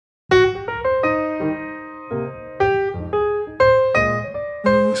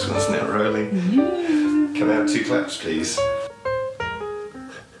Can I have 2 claps, please?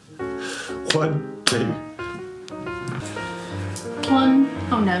 1, 2. 1.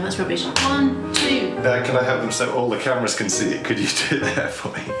 Oh no, that's rubbish. 1, 2. Now, can I have them so all the cameras can see it? Could you do it there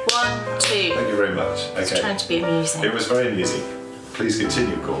for me? 1, 2. Thank you very much. Okay. It's trying to be amusing. It was very amusing. Please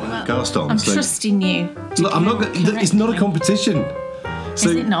continue, Caller. Well, Cast on. I'm trusting you. Look, I'm not. It's not a competition. So,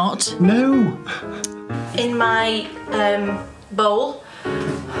 is it not? No. In my bowl,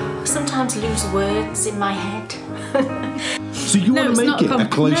 sometimes lose words in my head. So you want to make it a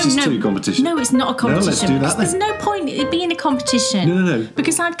closest to competition? No, it's not a competition. No, let's do that then. There's no point in it being a competition. No.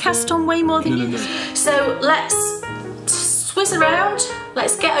 Because I'd cast on way more than you. So let's swizz around.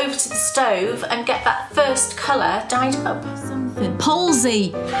 Let's get over to the stove and get that first colour dyed up. Something.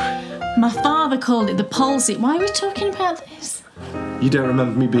 Palsy. My father called it the palsy. Why are we talking about this? You don't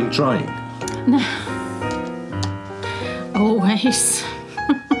remember me being trying? No. Always.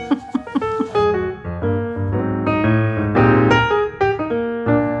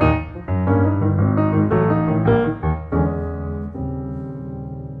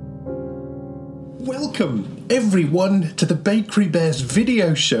 Welcome, everyone, to the Bakery Bears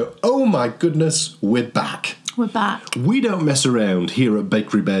video show. Oh my goodness, we're back. We're back. We don't mess around here at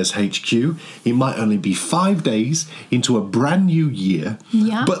Bakery Bears HQ. It might only be 5 days into a brand new year.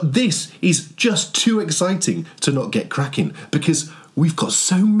 Yeah. But this is just too exciting to not get cracking because we've got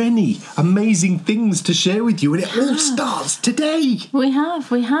so many amazing things to share with you and it all starts today. We have.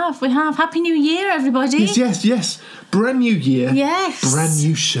 Happy New Year, everybody. Yes. Brand new year. Yes. Brand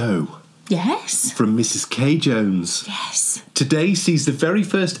new show. Yes. From Mrs. K. Jones. Yes. Today sees the very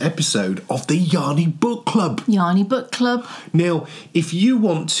first episode of the Yarny Book Club. Yarny Book Club. Now, if you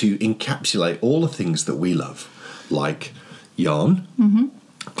want to encapsulate all the things that we love, like yarn,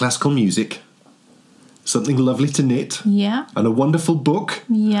 classical music, something lovely to knit, Yeah. and a wonderful book,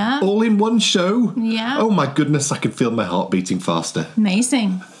 Yeah. all in one show, Yeah. oh my goodness, I can feel my heart beating faster.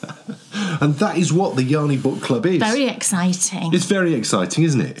 Amazing. And that is what the Yarny Book Club is. Very exciting. It's very exciting,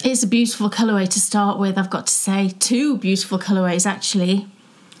 isn't it? It's a beautiful colourway to start with, I've got to say. 2 beautiful colourways, actually.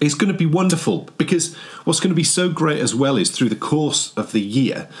 It's going to be wonderful because what's going to be so great as well is through the course of the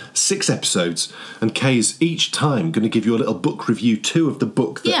year, 6 episodes, and Kay's each time going to give you a little book review too of the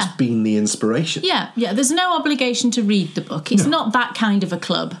book that's been the inspiration. Yeah. There's no obligation to read the book. It's not that kind of a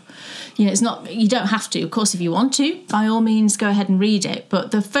club. You know, it's not. You don't have to. Of course, if you want to, by all means, go ahead and read it.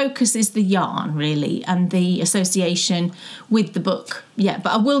 But the focus is the yarn, really, and the association with the book. Yeah,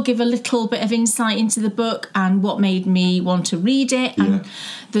 but I will give a little bit of insight into the book and what made me want to read it, and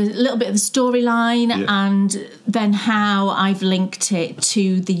the little bit of the storyline, and then how I've linked it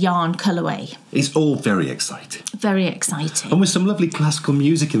to the yarn colourway. It's all very exciting. Very exciting. And with some lovely classical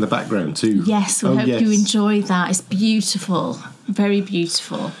music in the background too. Yes, we hope you enjoy that. It's beautiful. Very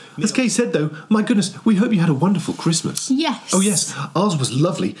beautiful. As Kay said though, my goodness, we hope you had a wonderful Christmas. Yes. Oh yes, ours was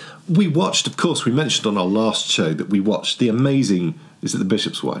lovely. We watched, of course, we mentioned on our last show that we watched the amazing, is it The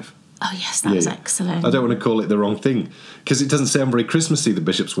Bishop's Wife? Oh yes, that was excellent. I don't want to call it the wrong thing because it doesn't sound very Christmassy, The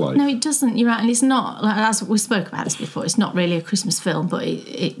Bishop's Wife. No, it doesn't. You're right, and it's not. Like, as we spoke about this before, it's not really a Christmas film, but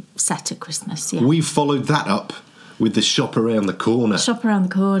it's set at Christmas. Yeah. We followed that up with The Shop Around the Corner. Shop Around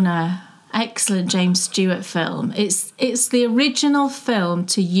the Corner. Excellent James Stewart film. It's the original film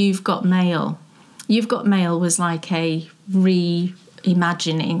to You've Got Mail. You've Got Mail was like a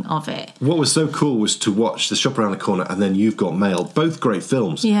reimagining of it. What was so cool was to watch The Shop Around the Corner and then You've Got Mail. Both great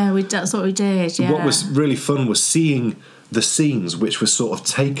films. Yeah, that's what we did. Yeah. What was really fun was seeing the scenes which were sort of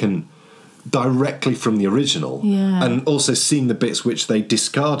taken directly from the original, and also seeing the bits which they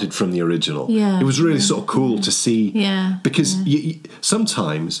discarded from the original. It was really sort of cool to see, because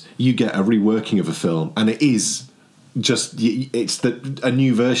sometimes you get a reworking of a film and it is just it's a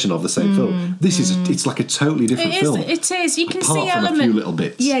new version of the same film. This is it's like a totally different film. It is. You can apart see from elements. A few little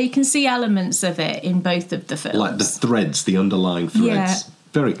bits. Yeah, you can see elements of it in both of the films, like the threads, the underlying threads.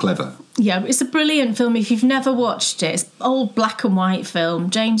 Very clever. Yeah, it's a brilliant film. If you've never watched it, it's an old black and white film.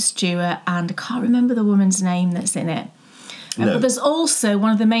 James Stewart, and I can't remember the woman's name that's in it. But there's also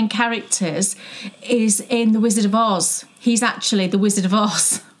one of the main characters is in The Wizard of Oz. He's actually the Wizard of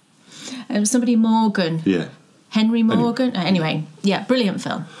Oz. Somebody Morgan. Yeah. Henry Morgan. Anyway, brilliant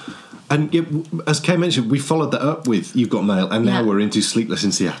film. And as Kay mentioned, we followed that up with You've Got Mail, and now we're into Sleepless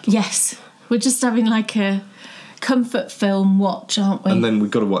in Seattle. Yes. We're just having like a comfort film watch, aren't we? And then we've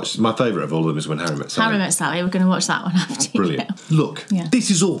got to watch, my favourite of all of them is When Harry Met Sally. Harry Met Sally, we're going to watch that one after. Brilliant. Look,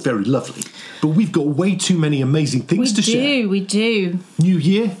 this is all very lovely, but we've got way too many amazing things to share. We do. New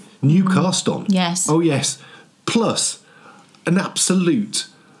year, new cast on. Yes. Oh yes. Plus, an absolute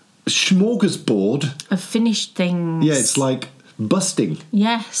smorgasbord of finished things. Yeah, it's like busting.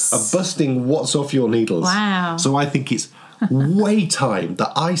 Yes. A busting what's off your needles. Wow. So I think it's way time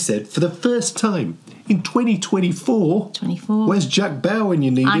that I said, for the first time in 2024, 24. Where's Jack Bauer when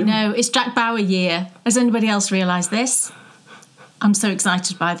you need him? I know, it's Jack Bauer year. Has anybody else realised this? I'm so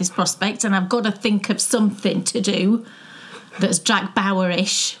excited by this prospect, and I've got to think of something to do that's Jack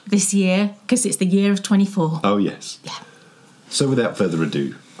Bauer-ish this year, because it's the year of 24. Oh, yes. Yeah. So without further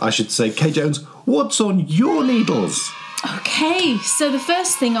ado, I should say, Kay Jones, what's on your needles? Okay, so the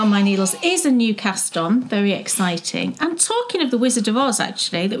first thing on my needles is a new cast on, very exciting. And talking of the Wizard of Oz,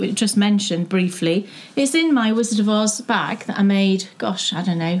 actually, that we just mentioned briefly, it's in my Wizard of Oz bag that I made, gosh, I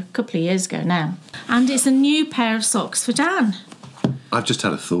don't know, a couple of years ago now. And it's a new pair of socks for Dan. I've just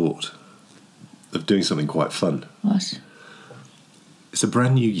had a thought of doing something quite fun. What? It's a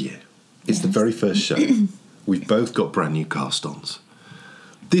brand new year. It's the very first show. We've both got brand new cast-ons.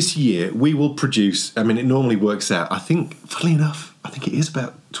 This year, we will produce, I mean, it normally works out, I think, funnily enough, I think it is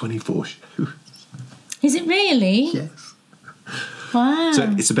about 24 shows. Is it really? Yes. Wow.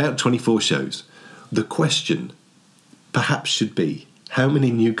 So it's about 24 shows. The question perhaps should be, how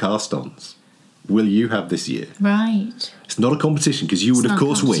many new cast-ons will you have this year? Right. It's not a competition, because you would, of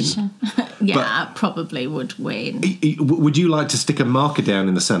course, win. Yeah, I probably would win. Would you like to stick a marker down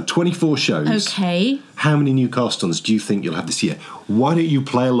in the sand? 24 shows. Okay. How many new cast-ons do you think you'll have this year? Why don't you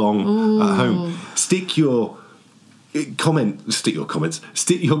play along at home? Stick your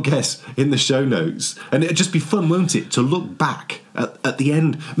guess in the show notes. And it'd just be fun, won't it, to look back at the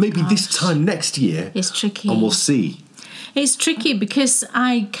end, maybe this time next year. It's tricky. And we'll see. It's tricky because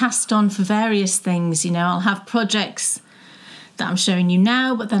I cast on for various things, you know. I'll have projects that I'm showing you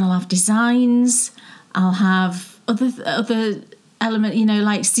now, but then I'll have designs. I'll have other element, you know,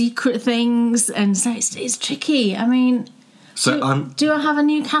 like secret things, and so it's tricky. I mean, do I have a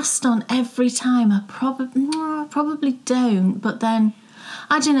new cast on every time? I probably don't, but then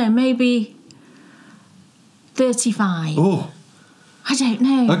I don't know, maybe 35. Oh. I don't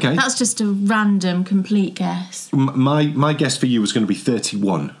know. Okay. That's just a random, complete guess. My guess for you was going to be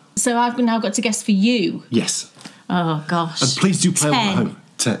 31. So I've now got to guess for you. Yes. Oh, gosh. And please do play 10. at home.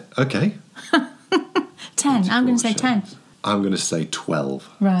 10. Okay. 10. I'm going to say 10. I'm going to say 12.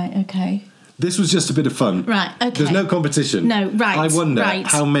 Right, okay. This was just a bit of fun. Right, okay. There's no competition. No, right. I wonder right.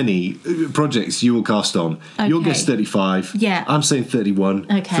 how many projects you will cast on. Okay. You'll guess 35. Yeah. I'm saying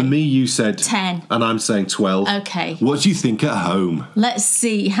 31. Okay. For me, you said 10. And I'm saying 12. Okay. What do you think at home? Let's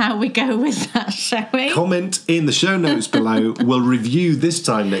see how we go with that, shall we? Comment in the show notes below. We'll review this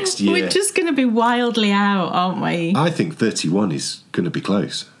time next year. We're just going to be wildly out, aren't we? I think 31 is going to be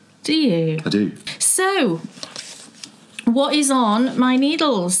close. Do you? I do. So, what is on my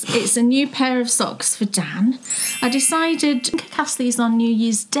needles? It's a new pair of socks for Dan. I decided to cast these on New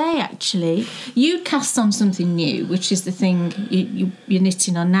Year's Day, actually. You cast on something new, which is the thing you're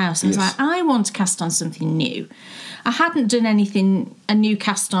knitting on now. So I was like, I want to cast on something new. I hadn't done a new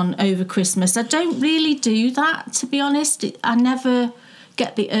cast on over Christmas. I don't really do that, to be honest. I never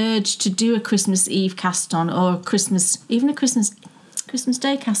get the urge to do a Christmas Eve cast on or even a Christmas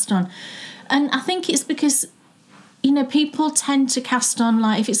Day cast on. And I think it's because, you know, people tend to cast on,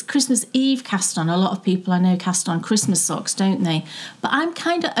 like, if it's Christmas Eve cast on, a lot of people I know cast on Christmas socks, don't they? But I'm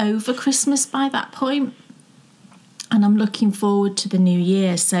kind of over Christmas by that point, and I'm looking forward to the new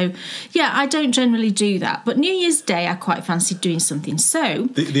year. So, yeah, I don't generally do that. But New Year's Day, I quite fancied doing something. So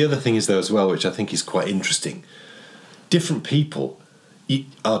The other thing is, though, as well, which I think is quite interesting, different people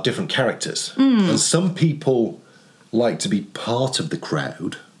are different characters. And some people like to be part of the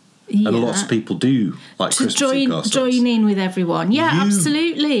crowd. Yeah. And lots of people do like to Christmas join in with everyone. Yeah, you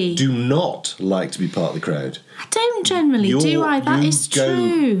absolutely. Do not like to be part of the crowd. I don't generally, do I? That is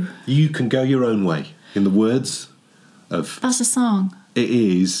true. You can go your own way. In the words of... That's a song. It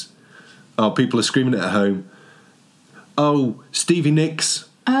is. Oh, people are screaming it at home. Oh, Stevie Nicks.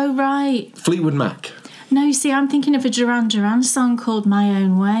 Oh, right. Fleetwood Mac. No, you see, I'm thinking of a Duran Duran song called My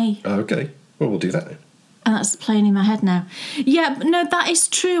Own Way. Okay. Well, we'll do that then. And that's playing in my head now. Yeah, but no, that is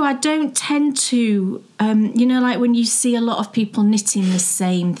true. I don't tend to, you know, like when you see a lot of people knitting the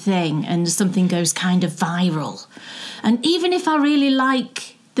same thing and something goes kind of viral. And even if I really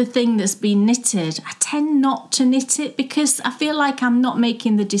like the thing that's been knitted, I tend not to knit it because I feel like I'm not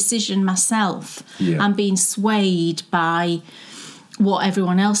making the decision myself. Yeah. I'm being swayed by what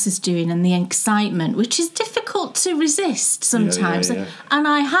everyone else is doing and the excitement, which is difficult to resist sometimes. Yeah. And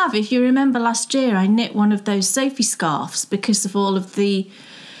I have, if you remember last year, I knit one of those Sophie scarves because of all of the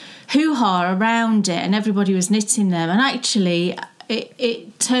hoo-ha around it and everybody was knitting them. And actually,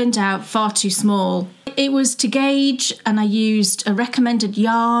 it turned out far too small. It was to gauge, and I used a recommended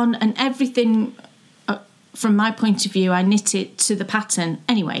yarn and everything from my point of view, I knit it to the pattern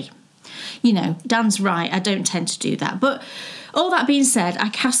anyway. You know, Dan's right, I don't tend to do that. But all that being said, I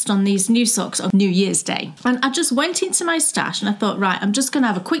cast on these new socks on New Year's Day. And I just went into my stash and I thought, right, I'm just going to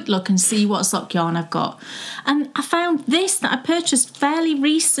have a quick look and see what sock yarn I've got. And I found this that I purchased fairly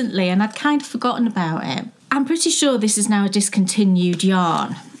recently and I'd kind of forgotten about it. I'm pretty sure this is now a discontinued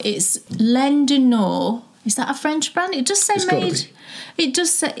yarn. It's Laine du Nord. Is that a French brand? It does say made... It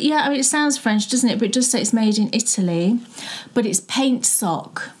does say, yeah, I mean, it sounds French, doesn't it? But it does say it's made in Italy. But it's paint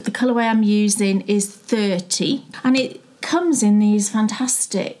sock. The colourway I'm using is 30. And it comes in these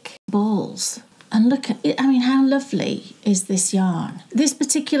fantastic balls. And look at it, I mean, how lovely is this yarn? This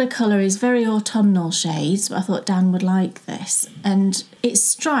particular colour is very autumnal shades, but I thought Dan would like this. And it's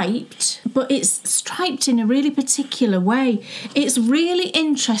striped, but it's striped in a really particular way. It's really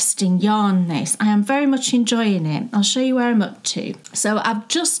interesting yarn, this. I am very much enjoying it. I'll show you where I'm up to. So I've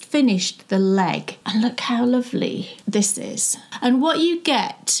just finished the leg, and look how lovely this is. And what you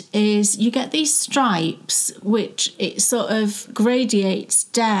get is you get these stripes, which it sort of gradiates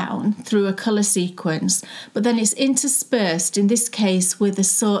down through a colour sequence, but then it's interspersed, in this case, with a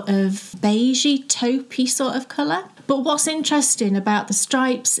sort of beigey, taupey sort of colour. But what's interesting about the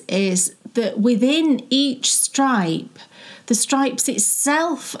stripes is that within each stripe, the stripes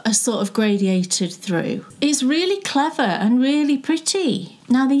itself are sort of gradiated through. It's really clever and really pretty.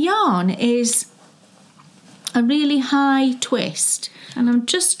 Now the yarn is a really high twist, and I'm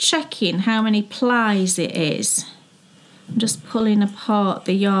just checking how many plies it is. I'm just pulling apart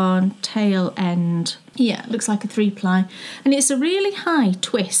the yarn tail end. Yeah, it looks like a 3-ply. And it's a really high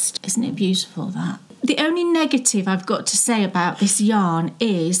twist. Isn't it beautiful, that? The only negative I've got to say about this yarn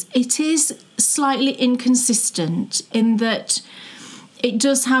is it is slightly inconsistent in that it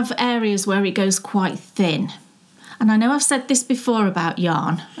does have areas where it goes quite thin. And I know I've said this before about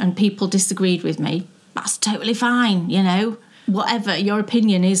yarn and people disagreed with me. That's totally fine, you know. Whatever, your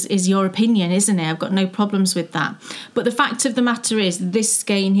opinion is your opinion, isn't it? I've got no problems with that. But the fact of the matter is, this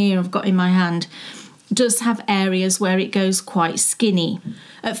skein here I've got in my hand does have areas where it goes quite skinny.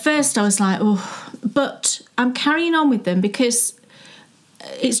 At first I was like, oh, but I'm carrying on with them because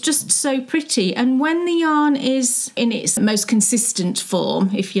it's just so pretty. And when the yarn is in its most consistent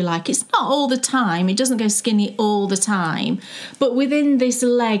form, if you like, it's not all the time, it doesn't go skinny all the time, but within this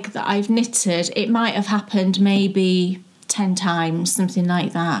leg that I've knitted, it might have happened maybe 10 times, something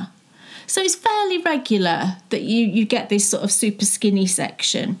like that. So it's fairly regular that you get this sort of super skinny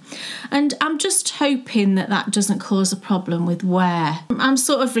section. And I'm just hoping that that doesn't cause a problem with wear. I'm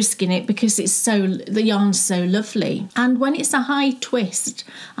sort of risking it because the yarn's so lovely. And when it's a high twist,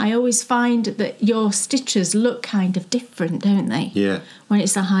 I always find that your stitches look kind of different, don't they? Yeah. When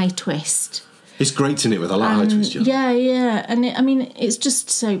it's a high twist. It's great to knit with. I like high twist yarn. Yeah. And it's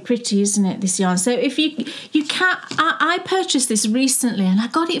just so pretty, isn't it, this yarn? So if you can, I purchased this recently and I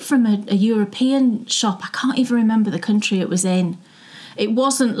got it from a European shop. I can't even remember the country it was in. It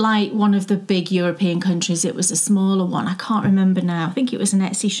wasn't like one of the big European countries. It was a smaller one. I can't remember now. I think it was an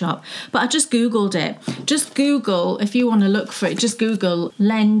Etsy shop. But I just Googled it. Just Google, if you want to look for it, just Google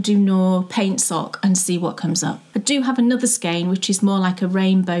Laine du Nord paint sock and see what comes up. I do have another skein, which is more like a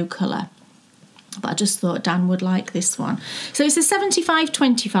rainbow colour. But I just thought Dan would like this one. So it's a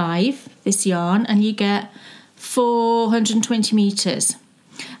 75-25, this yarn, and you get 420 metres.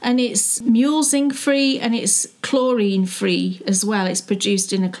 And it's mulesing free and it's chlorine free as well. It's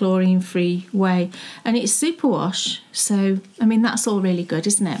produced in a chlorine free way. And it's superwash. So, that's all really good,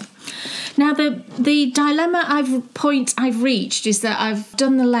 isn't it? Now, the dilemma I've reached is that I've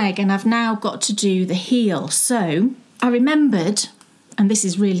done the leg and I've now got to do the heel. So I remembered... and this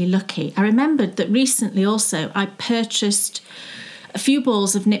is really lucky, I remembered that recently also I purchased a few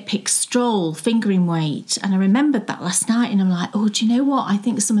balls of Knit Pick Stroll fingering weight, and I remembered that last night and I'm like, oh, do you know what? I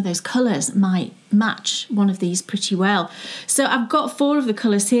think some of those colours might match one of these pretty well. So I've got 4 of the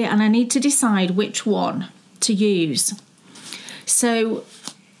colours here and I need to decide which one to use. So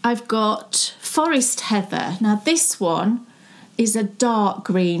I've got Forest Heather. Now this one is a dark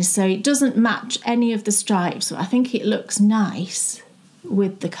green, so it doesn't match any of the stripes, but I think it looks nice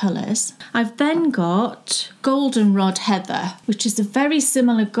with the colours. I've then got Goldenrod Heather, which is a very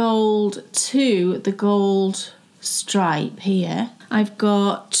similar gold to the gold stripe here. I've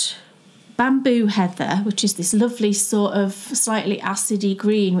got Bamboo Heather, which is this lovely sort of slightly acidy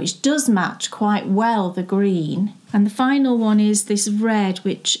green, which does match quite well the green. And the final one is this red,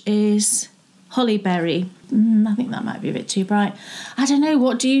 which is Hollyberry. I think that might be a bit too bright. I don't know,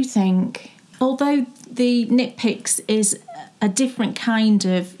 what do you think? Although the Knit Picks is a different kind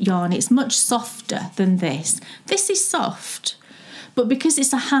of yarn, it's much softer than this. This is soft, But because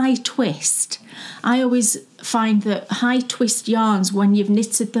it's a high twist, I always find that high twist yarns, when you've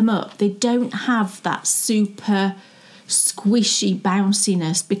knitted them up, they don't have that super squishy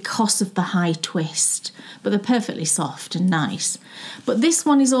bounciness because of the high twist, but they're perfectly soft and nice. But this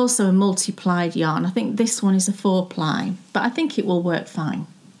one is also a multi-plied yarn. I think this one is a 4-ply, but I think it will work fine.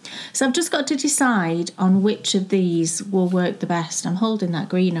 So I've just got to decide on which of these will work the best. I'm holding that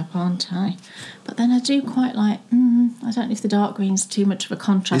green up, aren't I? But then I do quite like, I don't know if the dark green's too much of a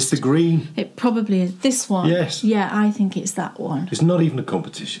contrast. It's the green. It probably is. This one? Yes. Yeah, I think it's that one. It's not even a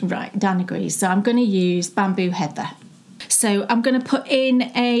competition. Right, Dan agrees. So I'm going to use Bamboo Heather. So I'm going to put in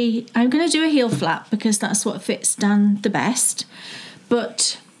I'm going to do a heel flap because that's what fits Dan the best.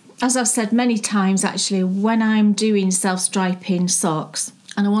 But as I've said many times, actually, when I'm doing self-striping socks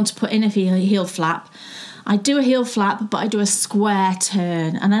and I want to put in a heel flap, I do a heel flap, but I do a square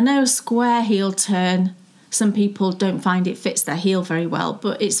turn. And I know a square heel turn, some people don't find it fits their heel very well,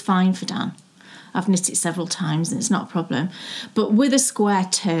 but it's fine for Dan. I've knit it several times and it's not a problem. But with a square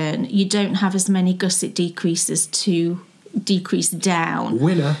turn, you don't have as many gusset decreases to decrease down.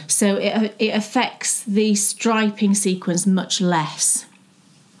 Winner. So it affects the striping sequence much less.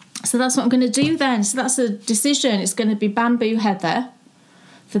 So that's what I'm going to do then. So that's a decision. It's going to be Bamboo Heather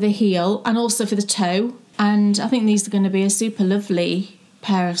for the heel and also for the toe. And I think these are going to be a super lovely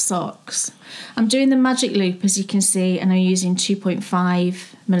pair of socks. I'm doing the magic loop, as you can see, and I'm using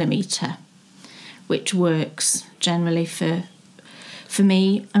 2.5mm, which works generally for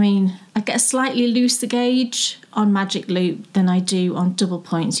me. I mean, I get a slightly looser gauge on magic loop than I do on double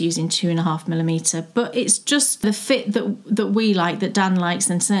points using 2.5mm, but it's just the fit that we like, that Dan likes,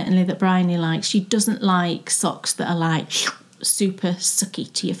 and certainly that Bryony likes. She doesn't like socks that are like super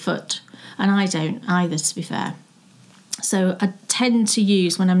sucky to your foot, and I don't either, to be fair. So I tend to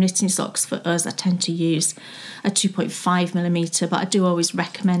use, when I'm knitting socks for us, I tend to use a 2.5mm, but I do always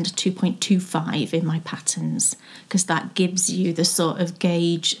recommend a 2.25 in my patterns because that gives you the sort of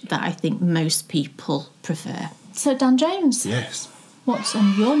gauge that I think most people prefer. So Dan Jones. Yes. What's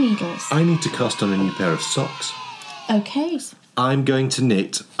on your needles? I need to cast on a new pair of socks. Okay. I'm going to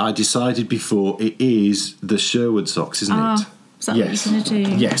knit, I decided before, it is the Sherwood socks, isn't it? Is that what you're going to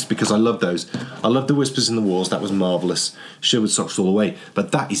do? Yes, because I love those. I love the Whispers in the Walls. That was marvellous. Sherwood socks all the way.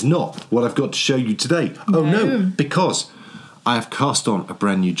 But that is not what I've got to show you today. No. Oh, no, because I have cast on a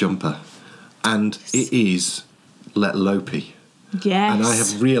brand new jumper. And it is Let Lopey. Yes. And I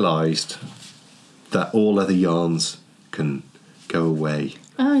have realised that all other yarns can go away.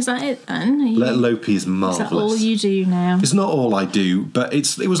 Oh, is that it then? Let Lopey is marvellous. Is that all you do now? It's not all I do, but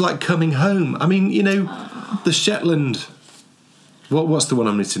it was like coming home. I mean, you know, the Shetland... What's the one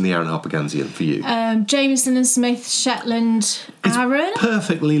I'm knitting the Aaron Harpagansian for you? Jameson and Smith Shetland Aaron. It's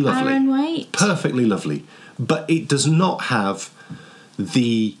perfectly lovely. Aaron weight. Perfectly lovely. But it does not have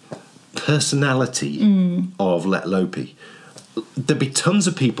the personality of Let Lopey. There'd be tons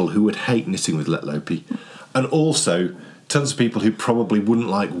of people who would hate knitting with Let Lopey, and also tons of people who probably wouldn't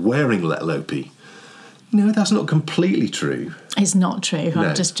like wearing Let Lopey. No, that's not completely true. It's not true. No.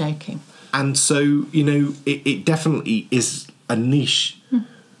 I'm just joking. And so, you know, it definitely is a niche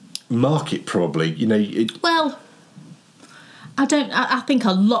market, probably. You know, well, I think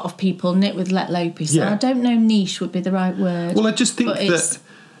a lot of people knit with Let Lopey, so I don't know niche would be the right word. Well, I just think that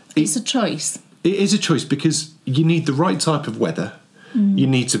it's a choice. It is a choice because you need the right type of weather. You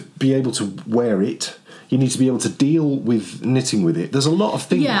need to be able to wear it. You need to be able to deal with knitting with it. There's a lot of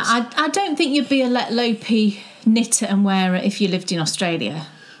things. Yeah, I don't think you'd be a Let Lopey knitter and wearer if you lived in Australia.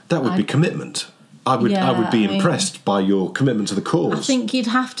 That would be commitment. I would be impressed by your commitment to the cause. I think you'd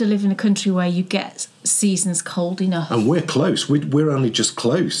have to live in a country where you get seasons cold enough. And we're close. We're only just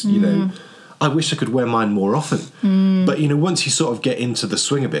close, you know. I wish I could wear mine more often. But, you know, once you sort of get into the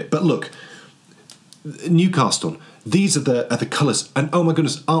swing of it. But look, Newcastle, these are the colours. And, oh, my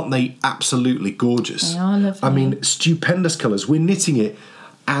goodness, aren't they absolutely gorgeous? They are lovely. I mean, stupendous colours. We're knitting it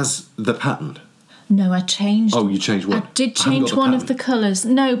as the pattern. No, I changed. Oh, you changed one? I did change one of the colours.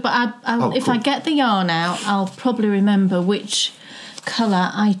 No, but if I get the yarn out, I'll probably remember which colour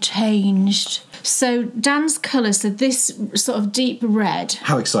I changed. So Dan's colour, so this sort of deep red.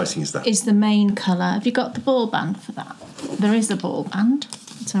 How exciting is that? Is the main colour. Have you got the ball band for that? There is a ball band,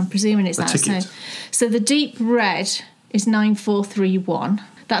 so I'm presuming it's that. So the deep red is 9431.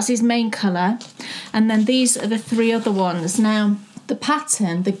 That's his main colour. And then these are the three other ones. Now, the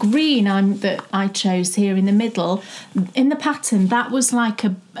pattern, the green that I chose here in the middle, in the pattern, that was like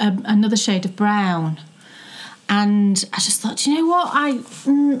another shade of brown. And I just thought, you know what,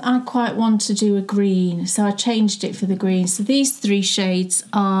 I quite want to do a green, so I changed it for the green. So these three shades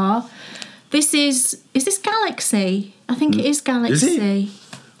are This is this Galaxy? I think it is Galaxy. Is it?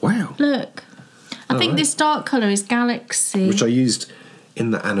 Wow. Look. I think this dark colour is Galaxy. Which I used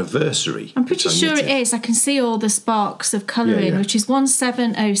in the anniversary. I'm pretty sure it is. I can see all the sparks of colouring, which is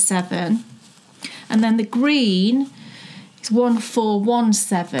 1707. And then the green is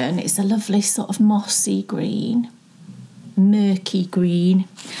 1417. It's a lovely sort of mossy green, murky green.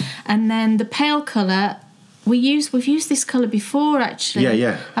 And then the pale colour, we've used this colour before, actually.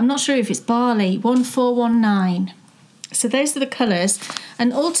 Yeah. I'm not sure if it's barley, 1419. So those are the colours,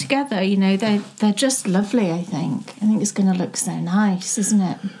 and all together, you know, they're just lovely. I think it's going to look so nice, isn't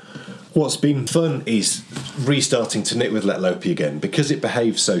it? What's been fun is restarting to knit with Let Lopey again, because it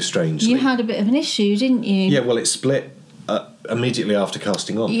behaves so strangely. You had a bit of an issue, didn't you? Yeah, well, it split immediately after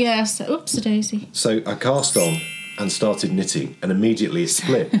casting on. Yes, oops-a-daisy. So I cast on and started knitting, and immediately it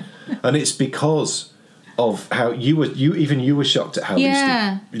split, and it's because of how you were shocked at how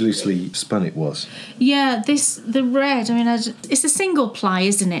loosely spun it was. Yeah, the red. I mean, it's a single ply,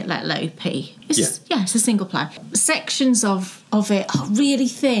 isn't it? Let Lopey. It's a single ply. Sections of it are really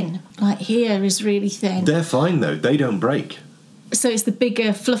thin. Like here is really thin. They're fine though; they don't break. So it's the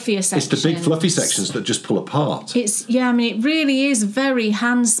bigger, fluffier sections. It's the big, fluffy sections that just pull apart. I mean, it really is very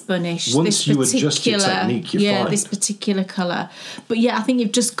hand-spunish. Once you adjust your technique, you're fine. This particular colour. But yeah, I think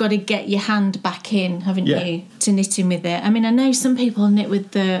you've just got to get your hand back in, haven't you, to knitting with it. I mean, I know some people knit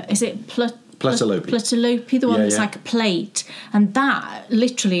with is it Plutalope, the one that's like a plate, and that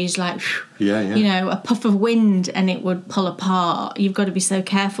literally is like, you know, a puff of wind and it would pull apart. You've got to be so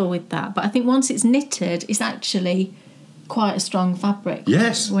careful with that. But I think once it's knitted, it's actually quite a strong fabric.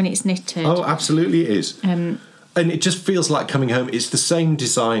 Yes. When it's knitted. Oh, absolutely it is. And it just feels like coming home. It's the same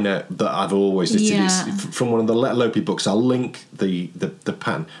designer that I've always knitted. Yeah. It's from one of the Let Lopey books. I'll link the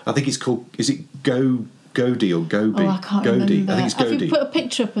pattern. I think it's called, is it Godey or Goby? Oh, I can't remember. I think it's Godey. Have you put a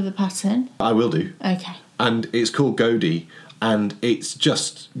picture up of the pattern? I will do. Okay. And it's called Godey, and it's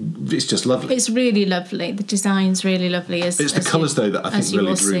just lovely. It's really lovely. The design's really lovely. It's the colours, though, that I think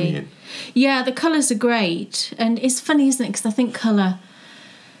really drew me in. Yeah, the colours are great. And it's funny, isn't it? Because I think colour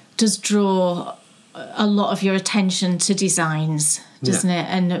does draw a lot of your attention to designs, doesn't it?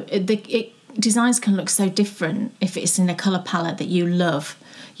 And designs can look so different if it's in a colour palette that you love.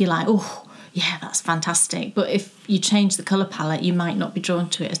 You're like, oh, yeah, that's fantastic. But if you change the colour palette, you might not be drawn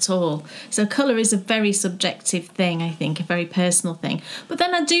to it at all. So colour is a very subjective thing, I think, a very personal thing. But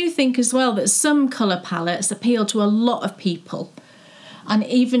then I do think as well that some colour palettes appeal to a lot of people. And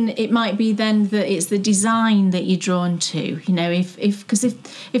even it might be then that it's the design that you're drawn to, you know, if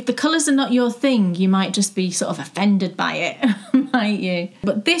the colours are not your thing, you might just be sort of offended by it, might you?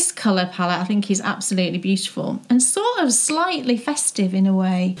 But this colour palette I think is absolutely beautiful and sort of slightly festive in a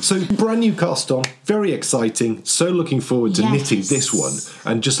way. So brand new cast on, very exciting, so looking forward to knitting this one,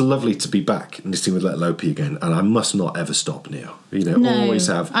 and just lovely to be back knitting with Let Lopey again, and I must not ever stop now. You know, always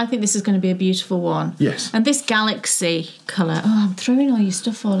have. I think this is going to be a beautiful one. Yes. And this Galaxy colour, I'm throwing all your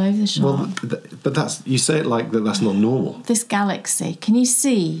stuff all over the shop. Well, but that's, you say it like that, that's not normal. This Galaxy, can you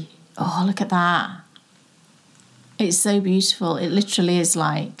see? Oh, look at that. It's so beautiful. It literally is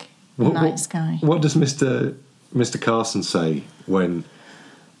like night sky. What does Mr. Carson say when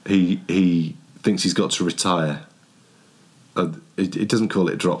he thinks he's got to retire? It doesn't call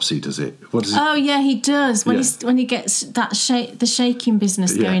it dropsy, does it? What does it? Oh yeah, he does. When he gets that the shaking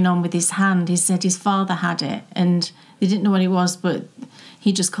business going on with his hand, he said his father had it and they didn't know what it was, but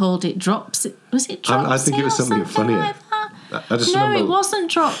he just called it drops. Was it dropsy? I think it was something funnier. Like that? I just remember. It wasn't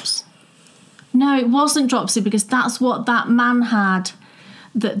drops. No, it wasn't dropsy, because that's what that man had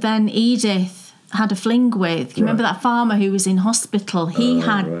that then Edith had a fling with. You remember that farmer who was in hospital? He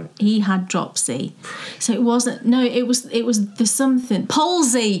had dropsy. So it wasn't. No, it was the something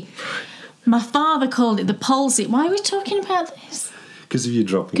palsy. My father called it the palsy. Why are we talking about this? Because of you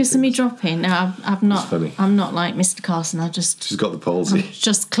dropping. Because of me dropping. No, I've not. Funny. I'm not like Mr. Carson. She's got the palsy. I'm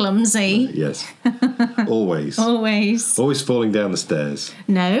just clumsy. Yes. Always. Always falling down the stairs.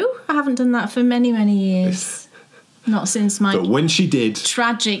 No, I haven't done that for many, many years. Not since my. But when she did,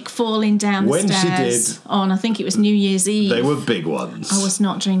 tragic falling down the stairs. When she did, I think it was New Year's Eve. They were big ones. I was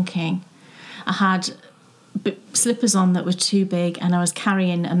not drinking. I had slippers on that were too big, and I was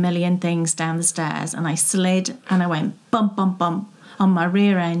carrying a million things down the stairs, and I slid and I went bump, bump, bump on my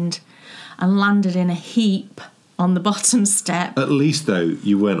rear end and landed in a heap on the bottom step. At least, though,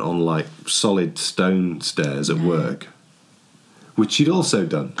 you weren't on like solid stone stairs at work. Which you'd also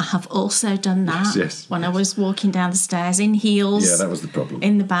done. I have also done that. Yes. When I was walking down the stairs in heels. Yeah, that was the problem.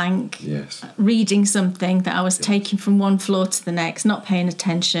 In the bank. Yes. Reading something that I was taking from one floor to the next, not paying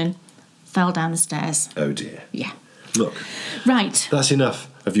attention. Fell down the stairs. Oh dear. Yeah. Look. Right. That's enough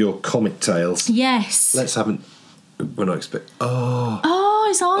of your comic tales. Yes. Let's have an... We're not expecting... Oh,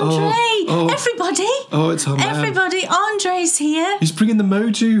 it's Andre. Everybody. Oh, it's our man. Everybody. Andre's here. He's bringing the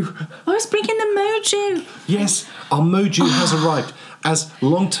moju. Oh, he's bringing the moju. Yes, our moju has arrived. As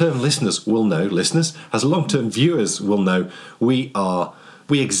long-term listeners will know, as long-term viewers will know, we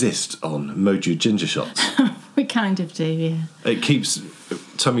exist on Moju Ginger Shots. We kind of do, yeah. It keeps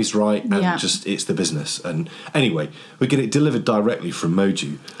tummy's right and it's the business. And anyway, we get it delivered directly from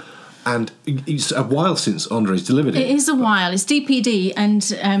Moju. And it's a while since Andre's delivered it. It is a while. It's DPD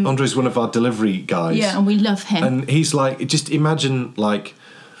and... Andre's one of our delivery guys. Yeah, and we love him. And he's like, just imagine like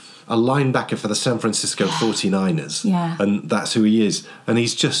a linebacker for the San Francisco 49ers. Yeah. And that's who he is. And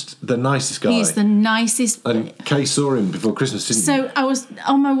he's just the nicest guy. He's the nicest. And Kay saw him before Christmas, didn't you? So I was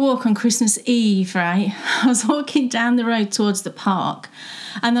on my walk on Christmas Eve, right? I was walking down the road towards the park.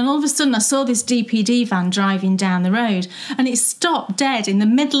 And then all of a sudden I saw this DPD van driving down the road and it stopped dead in the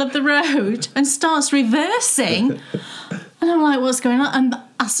middle of the road and starts reversing. And I'm like, what's going on? And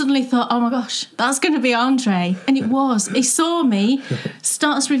I suddenly thought, oh my gosh, that's going to be Andre. And it was. He saw me,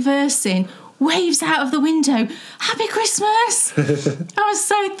 starts reversing, waves out of the window, Happy Christmas! I was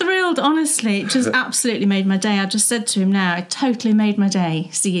so thrilled, honestly. It just absolutely made my day. I just said to him now, it totally made my day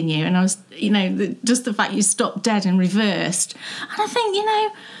seeing you. And I was, just the fact you stopped dead and reversed. And I think,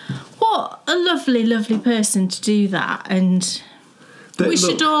 what a lovely, lovely person to do that. And we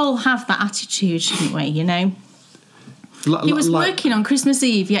should all have that attitude, shouldn't we, He was working on Christmas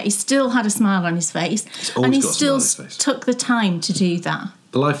Eve, yet he still had a smile on his face. And he still took the time to do that.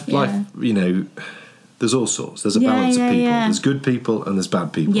 Life, there's all sorts. There's a balance of people. Yeah. There's good people and there's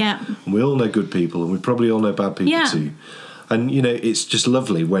bad people. Yeah. And we all know good people and we probably all know bad people too. And, it's just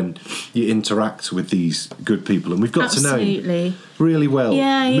lovely when you interact with these good people. And we've got to know him really well.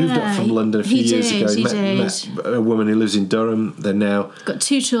 Moved up from London a few years ago. Met a woman who lives in Durham. They're now... Got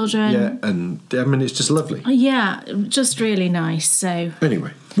 2 children. Yeah, and, it's just lovely. Yeah, just really nice. So...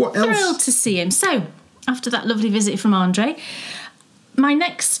 Anyway, what else? Thrilled to see him. So, after that lovely visit from Andre, my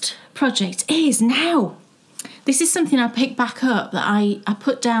next project is now. This is something I picked back up that I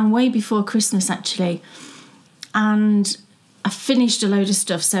put down way before Christmas, actually. And... I finished a load of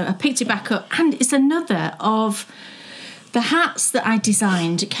stuff, so I picked it back up. And it's another of the hats that I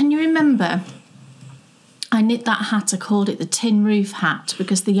designed. Can you remember? I knit that hat, I called it the tin roof hat,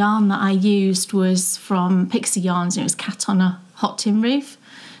 because the yarn that I used was from Pixie Yarns, and it was cat on a hot tin roof.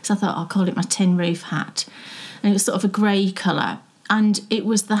 So I thought I'll call it my tin roof hat. And it was sort of a grey colour. And it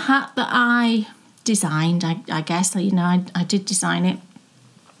was the hat that I designed, I guess. I did design it.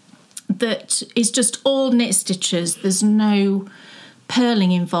 That is just all knit stitches. There's no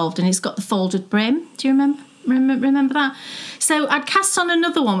purling involved, and it's got the folded brim. Do you remember that? So I'd cast on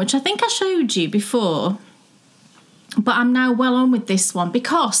another one, which I think I showed you before, but I'm now well on with this one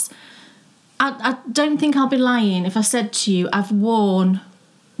because I don't think I'll be lying if I said to you I've worn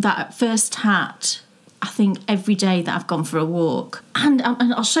that first hat, I think, every day that I've gone for a walk. And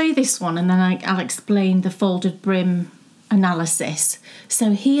I'll show you this one, and then I'll explain the folded brim analysis.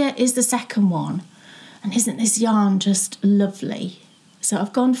 So here is the second one, and isn't this yarn just lovely? So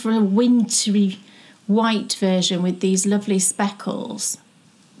I've gone for a wintry white version with these lovely speckles.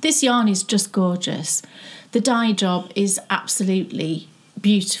 This yarn is just gorgeous. The dye job is absolutely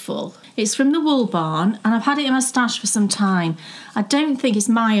beautiful. It's from the Wool Barn, and I've had it in my stash for some time. I don't think it's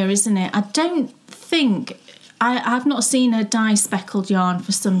Maya, isn't it? I don't think... I've not seen her dye speckled yarn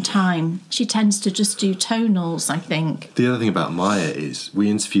for some time. She tends to just do tonals, I think. The other thing about Maya is we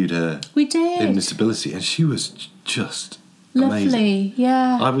interviewed her in Disability, and she was just lovely, amazing.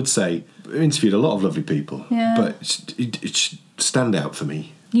 Yeah. I would say we interviewed a lot of lovely people, but it stand out for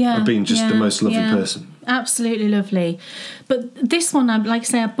me. Yeah, of being just the most lovely person. Absolutely lovely. But this one, like I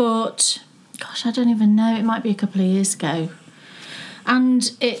say, I bought, gosh, I don't even know, it might be a couple of years ago.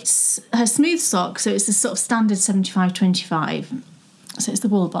 And it's her smooth sock, so it's the sort of standard 75-25. So it's the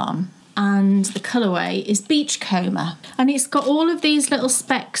Wool Barn. And the colourway is Beachcomber. And it's got all of these little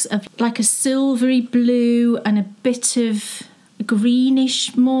specks of like a silvery blue and a bit of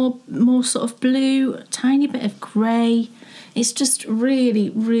greenish, more sort of blue, a tiny bit of grey. It's just really,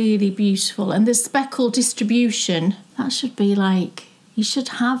 really beautiful. And the speckle distribution, that should be like, you should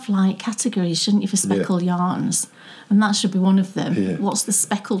have like categories, shouldn't you, for speckle yarns? And that should be one of them. Yeah. What's the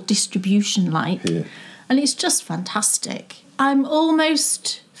speckle distribution like? Yeah. And it's just fantastic. I'm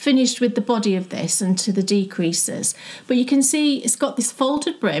almost finished with the body of this and to the decreases. But you can see it's got this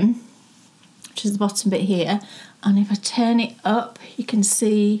folded brim, which is the bottom bit here. And if I turn it up, you can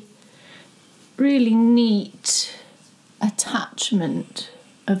see really neat attachment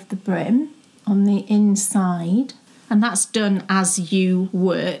of the brim on the inside. and that's done as you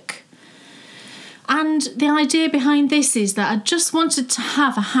work. And the idea behind this is that I just wanted to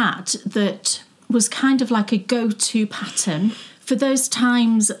have a hat that was kind of like a go-to pattern for those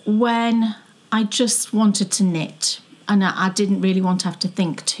times when I just wanted to knit and I didn't really want to have to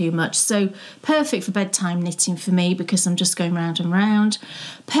think too much. So perfect for bedtime knitting for me because I'm just going round and round.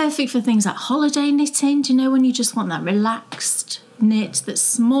 Perfect for things like holiday knitting. Do you know when you just want that relaxed knit that's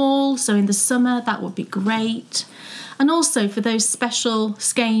small? So in the summer, that would be great. And also for those special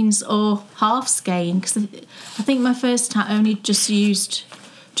skeins or half skein, because I think my first hat only just used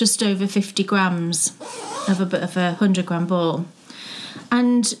just over 50 grams of a 100 gram ball.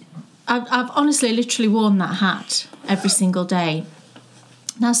 And I've honestly literally worn that hat every single day.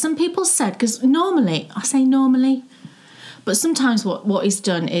 Now, some people said, because normally, I say normally, but sometimes what is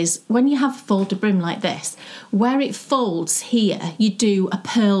done is when you have a folded brim like this, where it folds here, you do a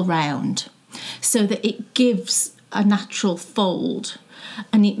purl round so that it gives a natural fold,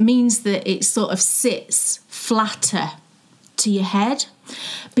 and it means that it sort of sits flatter to your head,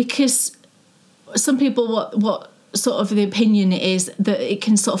 because some people what sort of the opinion is that it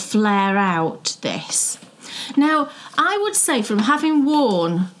can sort of flare out this. Now, I would say from having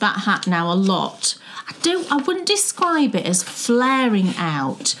worn that hat now a lot, I wouldn't describe it as flaring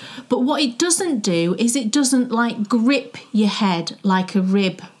out, but what it doesn't do is it doesn't like grip your head like a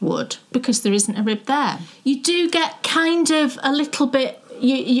rib would, because there isn't a rib there. You do get kind of a little bit,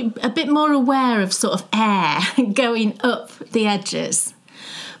 you a bit more aware of sort of air going up the edges.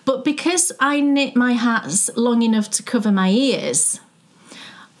 But because I knit my hats long enough to cover my ears,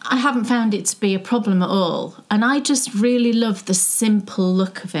 I haven't found it to be a problem at all. And I just really love the simple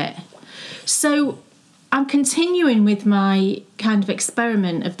look of it. So I'm continuing with my kind of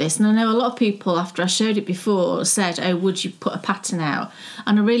experiment of this. And I know a lot of people, after I showed it before, said, oh, would you put a pattern out?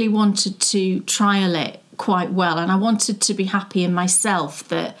 And I really wanted to trial it quite well. And I wanted to be happy in myself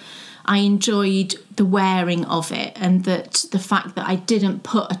that I enjoyed the wearing of it, and that the fact that I didn't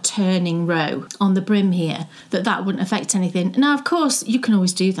put a turning row on the brim here, that wouldn't affect anything. Now, of course, you can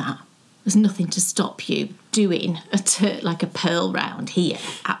always do that. There's nothing to stop you doing like a purl round here.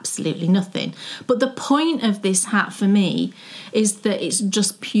 Absolutely nothing. But the point of this hat for me is that it's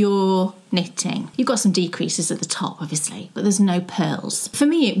just pure knitting. You've got some decreases at the top, obviously, but there's no purls. For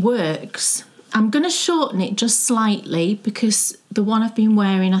me, it works. I'm going to shorten it just slightly because the one I've been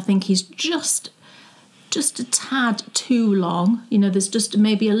wearing, I think, is just a tad too long. You know, there's just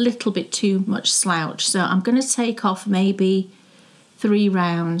maybe a little bit too much slouch. So I'm going to take off maybe 3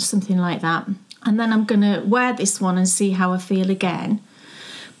 rounds, something like that. And then I'm going to wear this one and see how I feel again.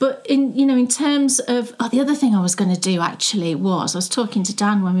 But in terms of, the other thing I was going to do actually was, I was talking to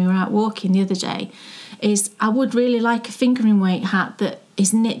Dan when we were out walking the other day, is I would really like a fingering weight hat that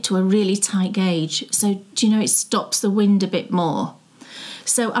is knit to a really tight gauge. So, it stops the wind a bit more.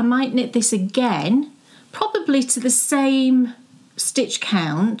 So I might knit this again, probably to the same stitch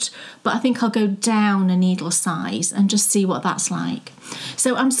count, but I think I'll go down a needle size and just see what that's like.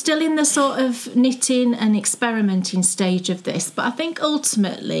 So I'm still in the sort of knitting and experimenting stage of this, but I think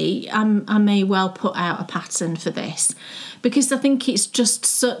ultimately I may well put out a pattern for this, because I think it's just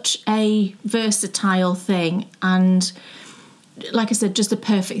such a versatile thing, and like I said, just a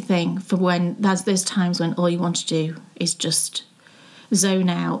perfect thing for when there's those times when all you want to do is just zone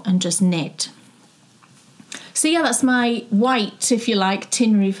out and just knit. So yeah, that's my white, if you like,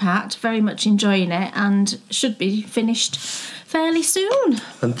 tin roof hat. Very much enjoying it, and should be finished fairly soon.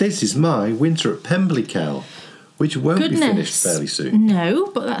 And this is my winter at Pemberley cowl, which won't be finished fairly soon.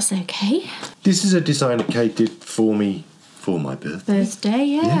 No, but that's okay. This is a design that Kate did for me for my birthday.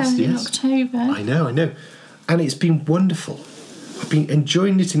 Yes. In October. I know. And it's been wonderful. I've been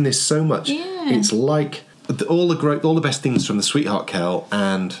enjoying knitting this so much. Yeah. It's like all the best things from the Sweetheart cowl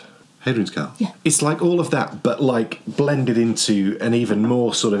and Hadrian's cowl. Yeah. It's like all of that, but like blended into an even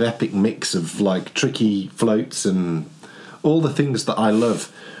more sort of epic mix of like tricky floats and all the things that I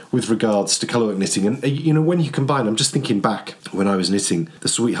love with regards to colourwork knitting. And when you combine, I'm just thinking back when I was knitting the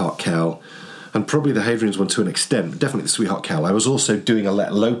Sweetheart cowl, and probably the Hadrian's one to an extent, but definitely the Sweetheart cowl. I was also doing a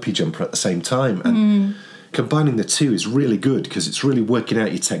Let Lopey jumper at the same time, and combining the two is really good because it's really working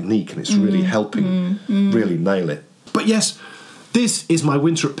out your technique and it's really helping really nail it. But yes, this is my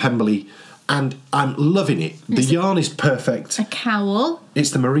winter at Pemberley, and I'm loving it. The yarn is perfect. A cowl.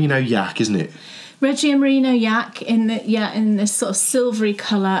 It's the merino yak, isn't it? Regia merino yak in this sort of silvery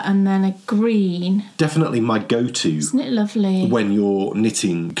colour, and then a green. Definitely my go-to. Isn't it lovely? When you're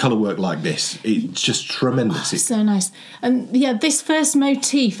knitting colourwork like this, it's just tremendous. So nice. And yeah, this first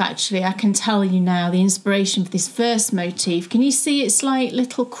motif, actually, I can tell you now, the inspiration for this first motif. Can you see it's like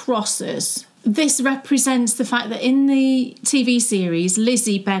little crosses? this represents the fact that in the TV series,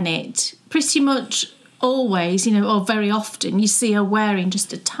 Lizzie Bennet, pretty much always, or very often, you see her wearing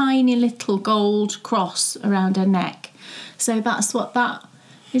just a tiny little gold cross around her neck. So that's what that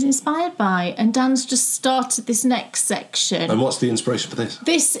is inspired by. And Dan's just started this next section. And what's the inspiration for this?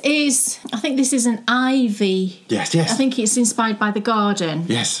 I think this is an ivy. Yes. I think it's inspired by the garden.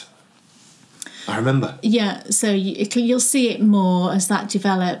 Yes. I remember. Yeah, so you'll see it more as that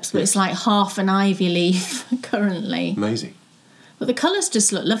develops, but it's like half an ivy leaf currently. Amazing. But the colours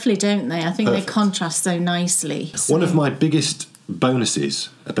just look lovely, don't they? I think Perfect. They contrast so nicely. One of my biggest bonuses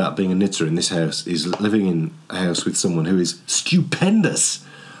about being a knitter in this house is living in a house with someone who is stupendous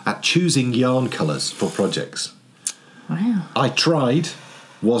at choosing yarn colours for projects. Wow. I tried,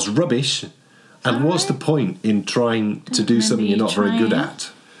 was rubbish, and what's the point in trying to do something you're not very good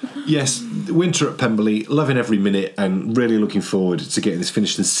at? Yes, winter at Pemberley, loving every minute and really looking forward to getting this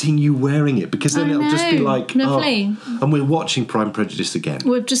finished and seeing you wearing it, because then it'll just be like, lovely. And we're watching Pride and Prejudice again.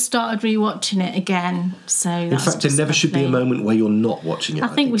 We've just started rewatching it again, so in fact, there never should be a moment where you're not watching it. I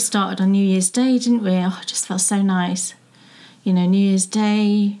think we started on New Year's Day, didn't we? Oh, it just felt so nice. New Year's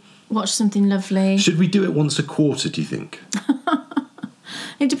Day, watch something lovely. Should we do it once a quarter, do you think?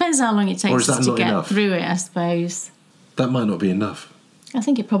 It depends how long it takes us to get enough? through it, I suppose. That might not be enough. I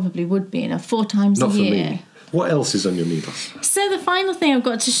think it probably would be enough, 4 times Not a for year. me. What else is on your needles? So the final thing I've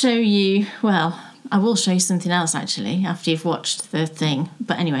got to show you, well, I will show you something else actually after you've watched the thing.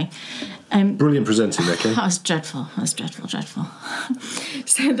 But anyway. Brilliant presenting, okay? That was dreadful. dreadful.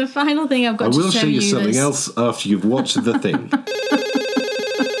 So the final thing I've got to show you I will show you something else after you've watched the thing.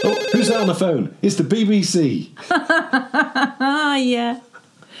 Oh, who's that on the phone? It's the BBC. Yeah.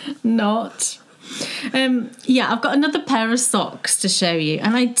 Not. I've got another pair of socks to show you,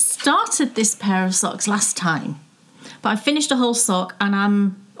 and I started this pair of socks last time, but I finished a whole sock and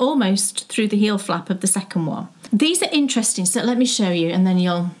I'm almost through the heel flap of the second one. These are interesting, so let me show you, and then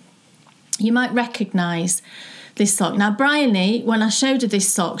you might recognise this sock. Now Bryony, when I showed her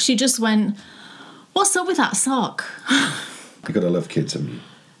this sock, she just went, "What's up with that sock?" You've got to love kids, haven't you?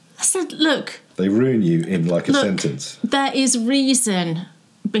 I said, "Look, they ruin you in like a sentence. There is reason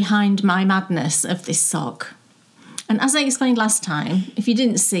behind my madness of this sock. And as I explained last time, if you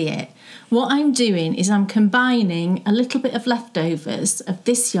didn't see it, what I'm doing is I'm combining a little bit of leftovers of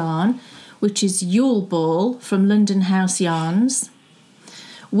this yarn, which is Yule Ball from London House Yarns,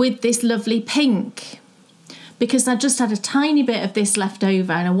 with this lovely pink, because I just had a tiny bit of this left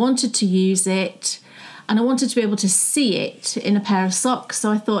over and I wanted to use it and I wanted to be able to see it in a pair of socks.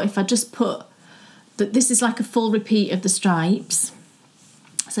 So I thought if I just put that, this is like a full repeat of the stripes.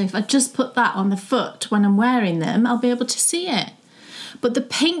 So if I just put that on the foot when I'm wearing them, I'll be able to see it. But the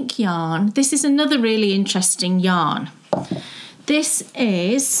pink yarn, this is another really interesting yarn. This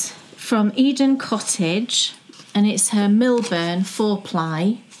is from Eden Cottage, and it's her Milburn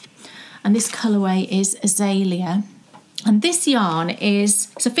 4-ply. And this colourway is Azalea. And this yarn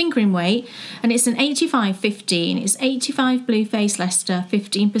it's a fingering weight, and it's an 85-15. It's 85 blue face Leicester,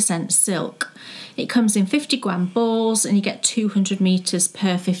 15% silk. It comes in 50 gram balls and you get 200 metres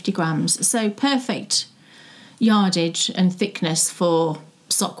per 50 grams. So perfect yardage and thickness for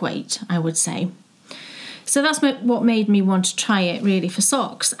sock weight, I would say. So that's what made me want to try it really for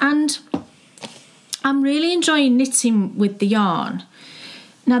socks. And I'm really enjoying knitting with the yarn.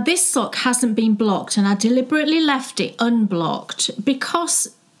 Now this sock hasn't been blocked, and I deliberately left it unblocked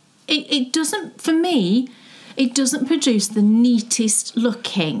because it doesn't, for me, it doesn't produce the neatest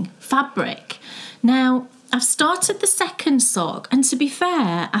looking fabric. Now, I've started the second sock, and to be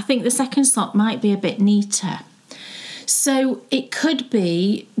fair, I think the second sock might be a bit neater. So it could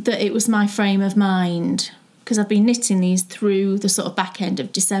be that it was my frame of mind, because I've been knitting these through the sort of back end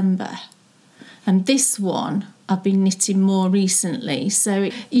of December. And this one, I've been knitting more recently.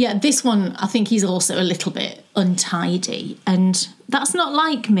 So, yeah, this one, I think is also a little bit untidy. And that's not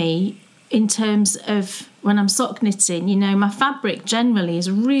like me in terms of when I'm sock knitting. My fabric generally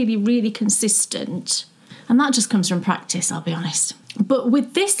is really, really consistent. And that just comes from practice, I'll be honest. But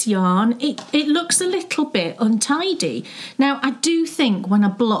with this yarn, it looks a little bit untidy. Now, I do think when I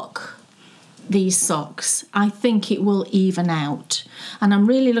block these socks, I think it will even out. And I'm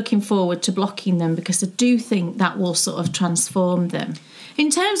really looking forward to blocking them, because I do think that will sort of transform them. In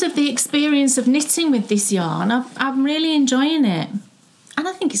terms of the experience of knitting with this yarn, I'm really enjoying it. And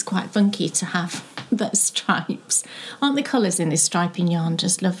I think it's quite funky to have the stripes. Aren't the colours in this striping yarn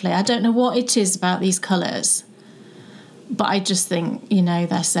just lovely? I don't know what it is about these colours, but I just think,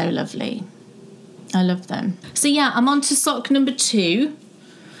 they're so lovely. I love them. So yeah, I'm on to sock number 2.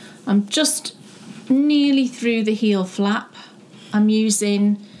 I'm just nearly through the heel flap. I'm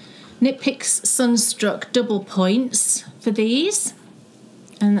using Knit Picks Sunstruck double points for these.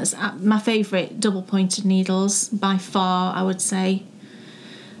 And that's my favourite double pointed needles by far, I would say.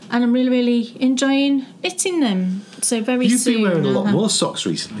 And I'm really, really enjoying knitting them. So very soon. You've been wearing a lot more socks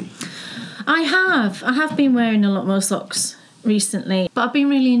recently. I have been wearing a lot more socks recently. But I've been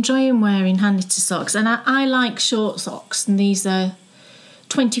really enjoying wearing hand-knitted socks. And I like short socks. And these are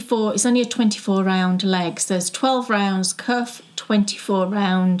 24, it's only a 24 round leg. So there's 12 rounds cuff, 24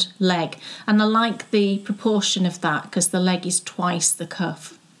 round leg. And I like the proportion of that because the leg is twice the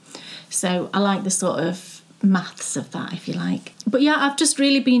cuff. So I like the sort of maths of that, if you like. But yeah, I've just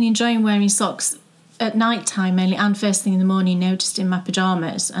really been enjoying wearing socks at night time mainly and first thing in the morning, just in my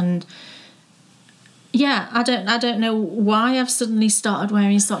pyjamas. And yeah, I don't know why I've suddenly started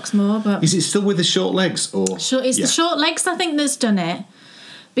wearing socks more, but is it still with the short legs or it's the short legs I think that's done it,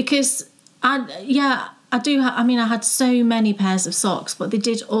 because I had so many pairs of socks, but they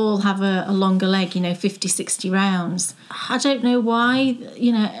did all have a longer leg, 50, 60 rounds. I don't know why,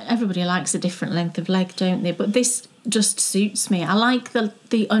 everybody likes a different length of leg, don't they? But this just suits me. I like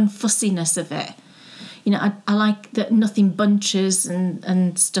the unfussiness of it. I like that nothing bunches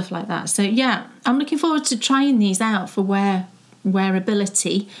and stuff like that. So yeah, I'm looking forward to trying these out for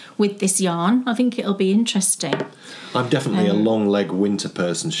wearability with this yarn. I think it'll be interesting. I'm definitely a long leg winter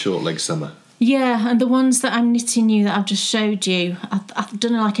person, short leg summer. Yeah, and the ones that I'm knitting you that I've just showed you, I've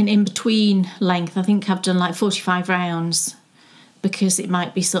done like an in-between length. I think I've done like 45 rounds because it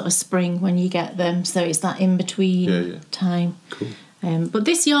might be sort of spring when you get them. So it's that in-between time. Cool. But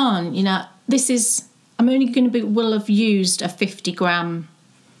this yarn, I'm only will have used a 50 gram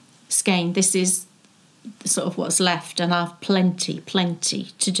skein. This is sort of what's left, and I have plenty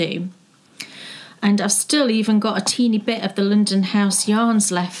to do. And I've still even got a teeny bit of the London House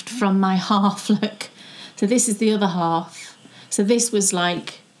yarns left from my half look. So this is the other half. So this was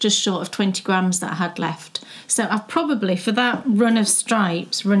like just short of 20 grams that I had left. So I've probably, for that run of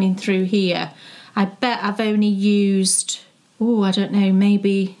stripes running through here, I bet I've only used,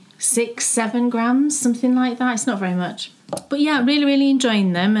 maybe 6-7 grams, something like that. It's not very much. But yeah, really, really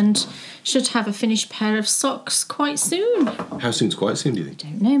enjoying them, and should have a finished pair of socks quite soon. How soon's quite soon, do you think?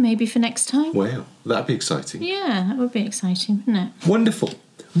 Don't know, maybe for next time. Wow, that'd be exciting. Yeah, that would be exciting, wouldn't it? Wonderful.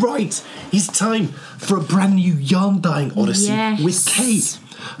 Right, it's time for a brand new yarn dyeing odyssey with Kate.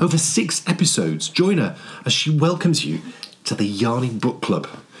 Over 6 episodes, join her as she welcomes you to the Yarny Book Club.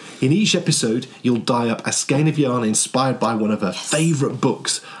 In each episode, you'll dye up a skein of yarn inspired by one of her favourite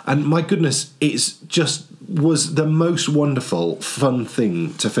books. And my goodness, was the most wonderful, fun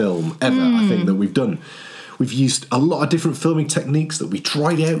thing to film ever, I think, that we've done. We've used a lot of different filming techniques that we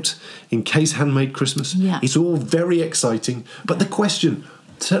tried out in Kay's Handmade Christmas. Yeah. It's all very exciting. But the question,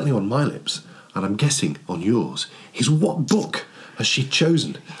 certainly on my lips, and I'm guessing on yours, is what book has she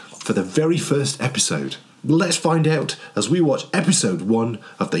chosen for the very first episode? Let's find out as we watch episode 1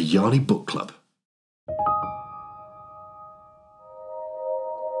 of the Yarny Book Club.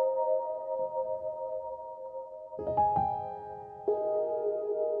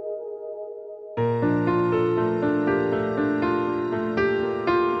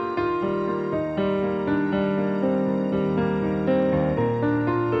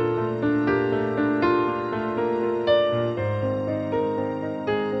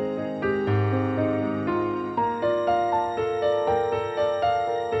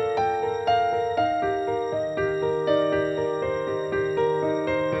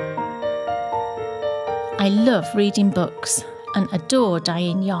 I love reading books and adore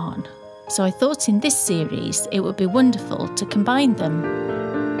dyeing yarn, so I thought in this series it would be wonderful to combine them.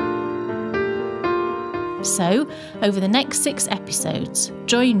 So, over the next 6 episodes,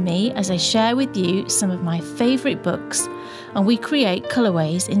 join me as I share with you some of my favourite books and we create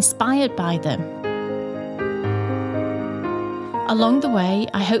colourways inspired by them. Along the way,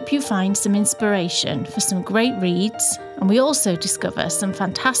 I hope you find some inspiration for some great reads, and we also discover some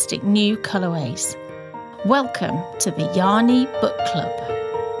fantastic new colourways. Welcome to the Yarny Book Club.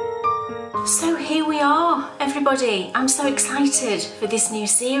 So here we are, everybody. I'm so excited for this new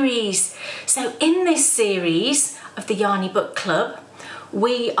series. So in this series of the Yarny Book Club,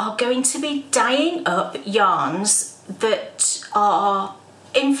 we are going to be dyeing up yarns that are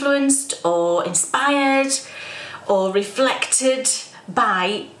influenced or inspired or reflected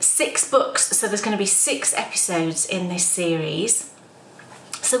by 6 books. So there's going to be 6 episodes in this series.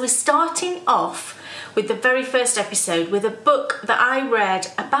 So we're starting off with the very first episode with a book that I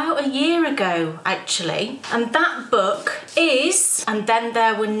read about a year ago, actually. And that book is And Then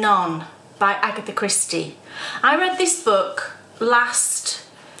There Were None by Agatha Christie. I read this book last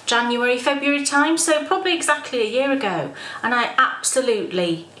January, February time, so probably exactly a year ago, and I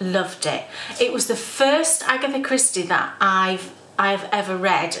absolutely loved it. It was the first Agatha Christie that I've ever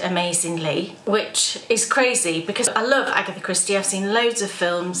read, amazingly, which is crazy because I love Agatha Christie. I've seen loads of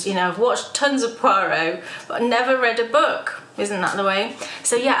films, you know, I've watched tons of Poirot, but never read a book. Isn't that the way?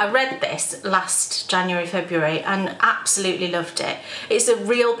 So yeah, I read this last January, February, and absolutely loved it. It's a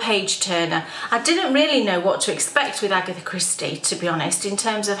real page turner. I didn't really know what to expect with Agatha Christie, to be honest, in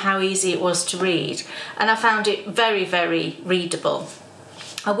terms of how easy it was to read, and I found it very, very readable.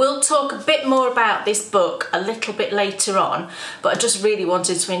 I will talk a bit more about this book a little bit later on, but I just really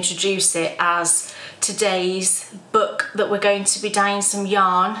wanted to introduce it as today's book that we're going to be dyeing some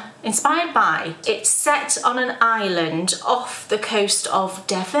yarn inspired by. It's set on an island off the coast of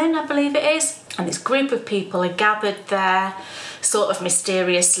Devon, I believe it is, and this group of people are gathered there sort of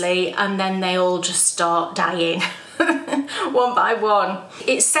mysteriously, and then they all just start dying. One by one.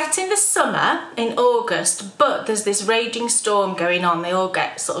 It's set in the summer, in August, but there's this raging storm going on. They all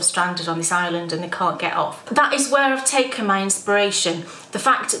get sort of stranded on this island and they can't get off. That is where I've taken my inspiration. The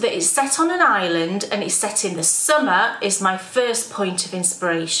fact that it's set on an island and it's set in the summer is my first point of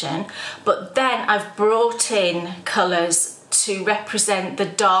inspiration, but then I've brought in colours to represent the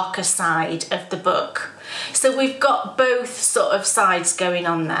darker side of the book. So we've got both sort of sides going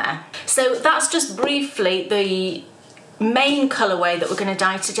on there. So that's just briefly the main colourway that we're going to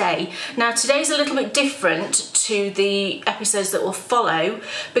dye today. Now today's a little bit different to the episodes that will follow,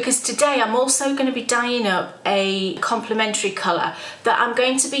 because today I'm also going to be dyeing up a complementary colour that I'm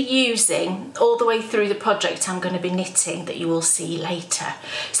going to be using all the way through the project I'm going to be knitting, that you will see later.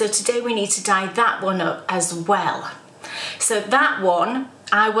 So today we need to dye that one up as well. So that one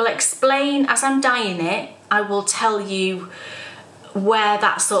I will explain as I'm dyeing it. I will tell you where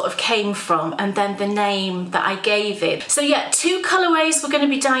that sort of came from and then the name that I gave it. So yeah, two colourways we're going to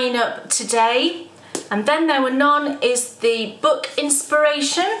be dyeing up today, and then there were none is the book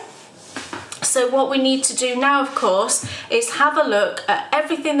inspiration. So what we need to do now, of course, is have a look at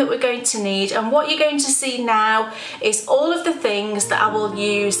everything that we're going to need, and what you're going to see now is all of the things that I will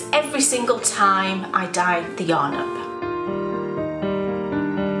use every single time I dye the yarn up.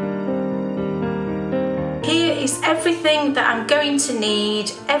 Here is everything that I'm going to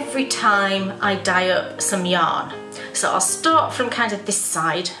need every time I dye up some yarn. So I'll start from kind of this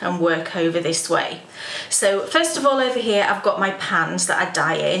side and work over this way. So first of all, over here I've got my pans that I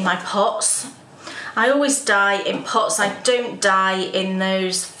dye in, my pots. I always dye in pots. I don't dye in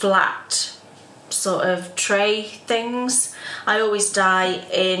those flat sort of tray things. I always dye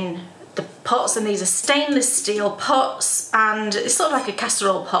in the pots, and these are stainless steel pots, and it's sort of like a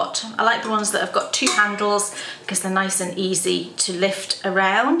casserole pot. I like the ones that have got two handles because they're nice and easy to lift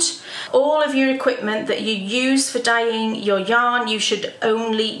around. All of your equipment that you use for dyeing your yarn, you should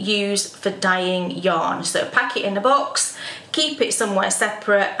only use for dyeing yarn. So pack it in a box, keep it somewhere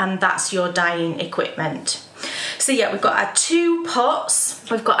separate, and that's your dyeing equipment. So yeah, we've got our two pots.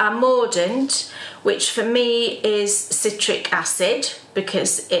 We've got our mordant, which for me is citric acid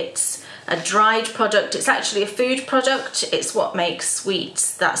because it's a dried product. It's actually a food product. It's what makes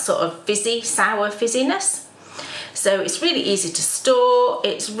sweets that sort of fizzy, sour fizziness. So it's really easy to store.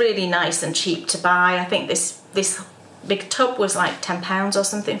 It's really nice and cheap to buy. I think this big tub was like £10 or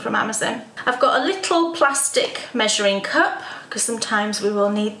something from Amazon. I've got a little plastic measuring cup because sometimes we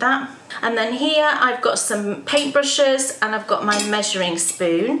will need that. And then here I've got some paintbrushes and I've got my measuring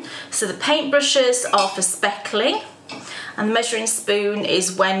spoon. So the paintbrushes are for speckling, and the measuring spoon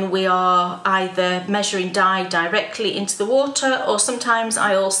is when we are either measuring dye directly into the water, or sometimes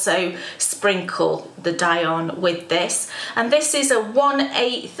I also sprinkle the dye on with this. And this is a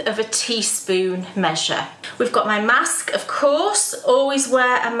 1/8 of a teaspoon measure. We've got my mask, of course. Always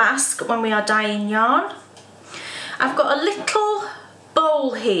wear a mask when we are dyeing yarn. I've got a little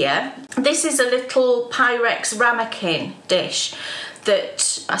bowl here. This is a little Pyrex ramekin dish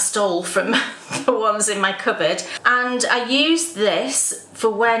that I stole from the ones in my cupboard, and I use this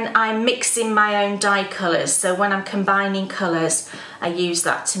for when I'm mixing my own dye colours. So when I'm combining colours, I use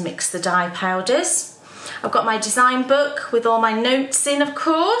that to mix the dye powders. I've got my design book with all my notes in, of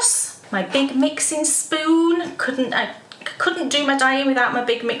course. My big mixing spoon. I couldn't do my dyeing without my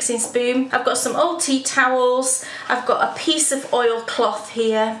big mixing spoon. I've got some old tea towels. I've got a piece of oilcloth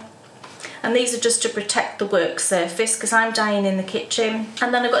here, and these are just to protect the work surface because I'm dyeing in the kitchen.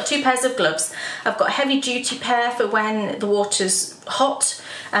 And then I've got two pairs of gloves. I've got a heavy duty pair for when the water's hot,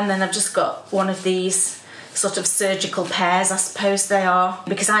 and then I've just got one of these sort of surgical pairs, I suppose they are,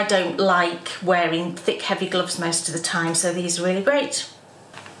 because I don't like wearing thick heavy gloves most of the time, so these are really great.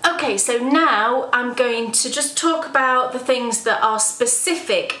 Okay, Okay, so now I'm going to just talk about the things that are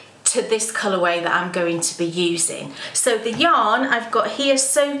specific to this colourway that I'm going to be using. So the yarn I've got here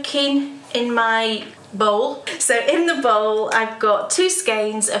soaking in my bowl. So in the bowl I've got 2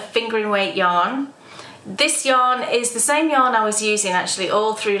 skeins of fingering weight yarn. This yarn is the same yarn I was using actually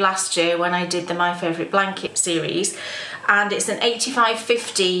all through last year when I did the My Favourite Blanket series, and it's an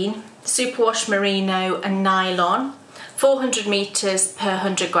 85-15 superwash merino and nylon, 400 metres per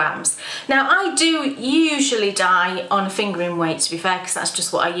 100 grams. Now I do usually dye on a fingering weight, to be fair, because that's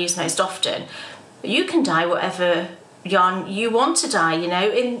just what I use most often. But you can dye whatever yarn you want to dye, you know.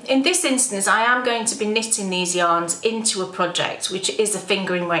 In this instance I am going to be knitting these yarns into a project which is a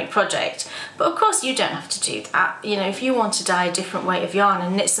fingering weight project, but of course you don't have to do that. You know, if you want to dye a different weight of yarn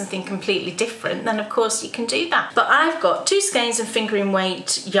and knit something completely different, then of course you can do that. But I've got 2 skeins of fingering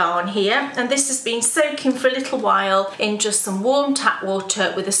weight yarn here, and this has been soaking for a little while in just some warm tap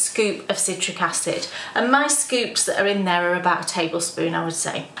water with a scoop of citric acid, and my scoops that are in there are about a tablespoon, I would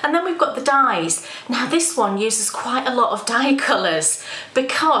say. And then we've got the dyes. Now this one uses quite a lot of dye colours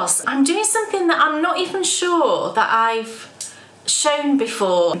because I'm doing something that I'm not even sure that I've shown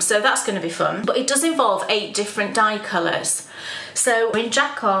before, so that's going to be fun. But it does involve 8 different dye colours. So in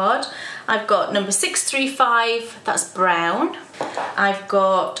Jacquard I've got number 635, that's brown. I've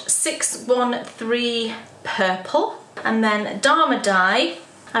got 613 purple, and then Dharma dye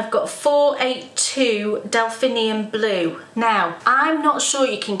I've got 482 delphinium blue. Now I'm not sure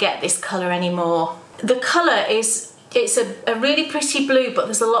you can get this colour anymore. The colour it's a really pretty blue, but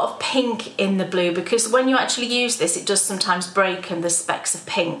there's a lot of pink in the blue because when you actually use this it does sometimes break and there's specks of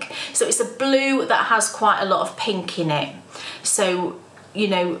pink. So it's a blue that has quite a lot of pink in it. So, you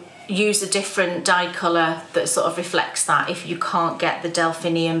know, use a different dye colour that sort of reflects that if you can't get the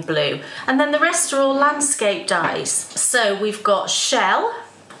delphinium blue. And then the rest are all landscape dyes. So we've got shell,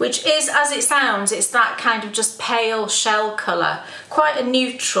 which is, as it sounds, it's that kind of just pale shell colour, quite a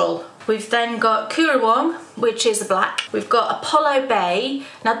neutral. We've then got Currawong, which is a black. We've got Apollo Bay.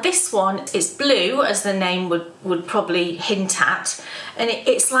 Now this one is blue, as the name would probably hint at, and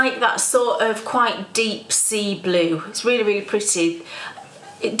it's like that sort of quite deep sea blue. It's really, really pretty.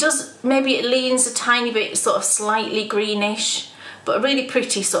 It does, maybe it leans a tiny bit sort of slightly greenish, but a really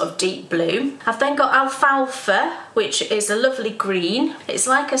pretty sort of deep blue. I've then got Alfalfa, which is a lovely green. It's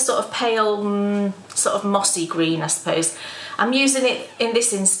like a sort of pale, sort of mossy green, I suppose. I'm using it in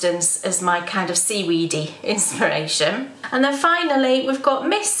this instance as my kind of seaweedy inspiration. And then finally we've got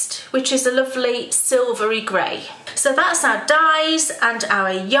Mist, which is a lovely silvery grey. So that's our dyes and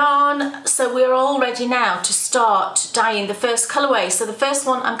our yarn. So we're all ready now to start dyeing the first colourway. So the first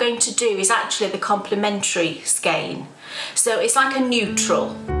one I'm going to do is actually the complementary skein. So it's like a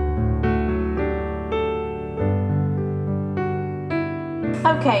neutral.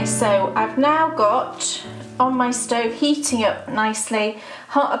 Okay, so I've now got on my stove heating up nicely,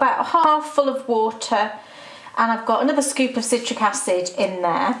 about half full of water, and I've got another scoop of citric acid in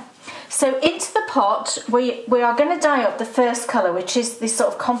there. So into the pot we are going to dye up the first colour, which is this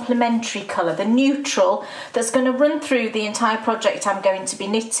sort of complementary colour, the neutral, that's going to run through the entire project I'm going to be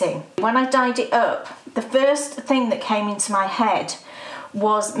knitting. When I dyed it up, the first thing that came into my head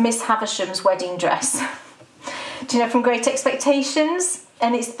was Miss Havisham's wedding dress. Do you know, from Great Expectations?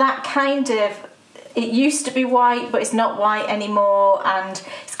 And it's that kind of, it used to be white, but it's not white anymore, and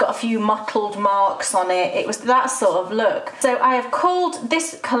it's got a few mottled marks on it. It was that sort of look. So I have called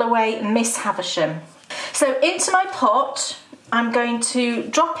this colourway Miss Havisham. So into my pot, I'm going to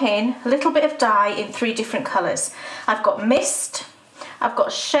drop in a little bit of dye in 3 different colours. I've got Mist, I've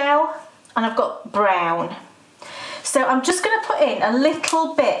got Shell, and I've got Brown. So I'm just going to put in a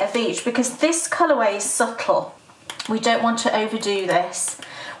little bit of each because this colourway is subtle. We don't want to overdo this.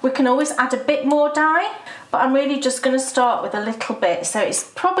 We can always add a bit more dye, but I'm really just going to start with a little bit. So it's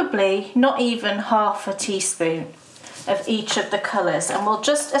probably not even half a teaspoon of each of the colours, and we'll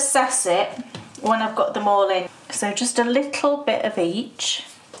just assess it when I've got them all in. So just a little bit of each,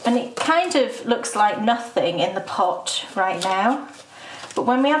 and it kind of looks like nothing in the pot right now. But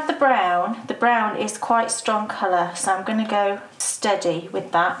when we add the brown is quite strong colour, so I'm going to go steady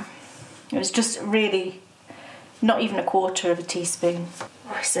with that. It was just really not even a quarter of a teaspoon.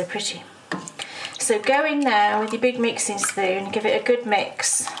 Oh, it's so pretty. So go in there with your big mixing spoon, give it a good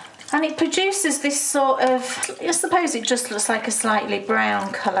mix. And it produces this sort of, I suppose it just looks like a slightly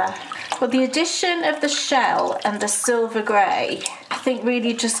brown colour. But the addition of the shell and the silver grey, I think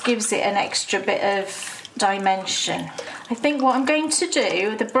really just gives it an extra bit of dimension. I think what I'm going to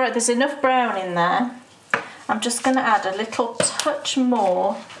do, there's enough brown in there, I'm just going to add a little touch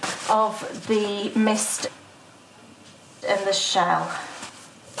more of the mist and the shell.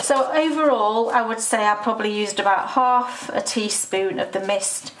 So So overall, I would say I probably used about half a teaspoon of the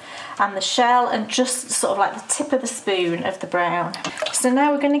mist and the shell, and just sort of like the tip of the spoon of the brown. So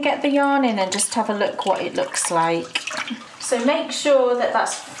now we're going to get the yarn in and just have a look what it looks like. So make sure that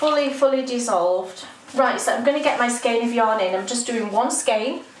that's fully dissolved. Right, so I'm going to get my skein of yarn in. I'm just doing one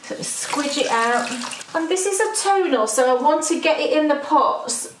skein, so squidge it out. And this is a tonal, so I want to get it in the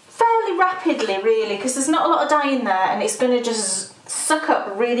pots fairly rapidly, really, because there's not a lot of dye in there and it's going to just suck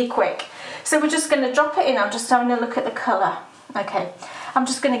up really quick. So we're just going to drop it in. I'm just having a look at the colour. Okay, I'm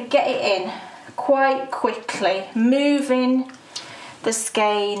just going to get it in quite quickly, moving the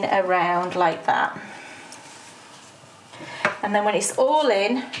skein around like that. And then when it's all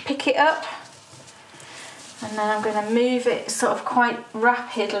in, pick it up, and then I'm going to move it sort of quite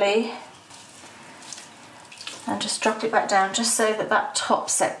rapidly and just drop it back down, just so that that top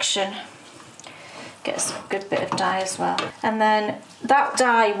section gets a good bit of dye as well. And then that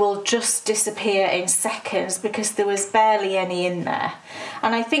dye will just disappear in seconds because there was barely any in there.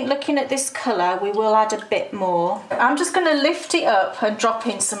 And I think looking at this colour, we will add a bit more. I'm just going to lift it up and drop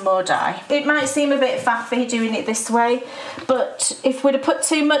in some more dye. It might seem a bit faffy doing it this way, but if we'd have put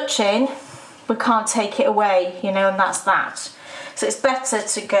too much in, we can't take it away, you know, and that's that. So it's better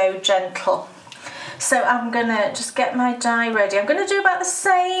to go gentle. So I'm going to just get my dye ready. I'm going to do about the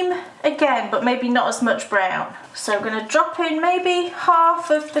same again, but maybe not as much brown. So I'm going to drop in maybe half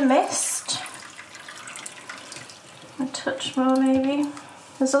of the mist. A touch more maybe.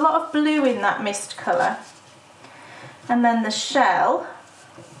 There's a lot of blue in that mist colour. And then the shell.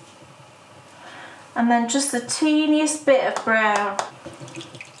 And then just the teeniest bit of brown.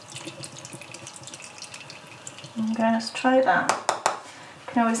 Okay, let's try that.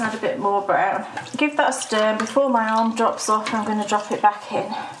 Can always add a bit more brown. Give that a stir, and before my arm drops off, I'm going to drop it back in.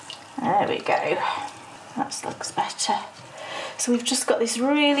 There we go. That looks better. So we've just got this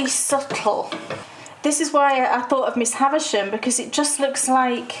really subtle. This is why I thought of Miss Havisham, because it just looks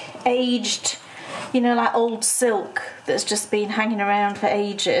like aged, you know, like old silk that's just been hanging around for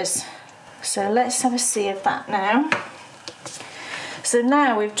ages. So let's have a see of that now. So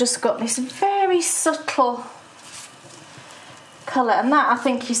now we've just got this very subtle colour, and that I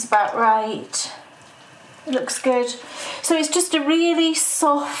think is about right. It looks good. So it's just a really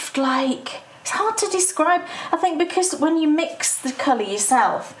soft, like, it's hard to describe, I think, because when you mix the colour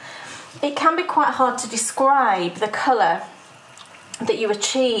yourself, it can be quite hard to describe the colour that you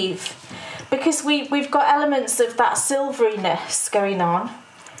achieve, because we've got elements of that silveryness going on,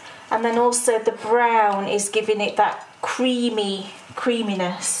 and then also the brown is giving it that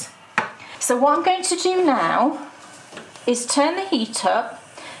creaminess. So what I'm going to do now is turn the heat up,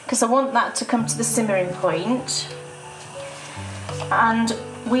 because I want that to come to the simmering point, and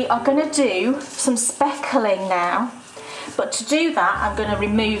we are going to do some speckling now. But to do that, I'm going to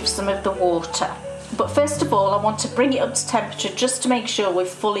remove some of the water. But first of all, I want to bring it up to temperature just to make sure we've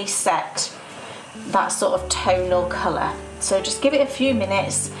fully set that sort of tonal colour. So just give it a few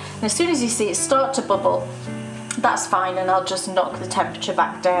minutes, and as soon as you see it start to bubble, that's fine, and I'll just knock the temperature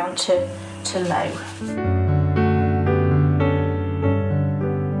back down to low.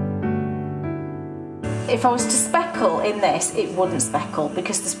 If I was to speckle in this, it wouldn't speckle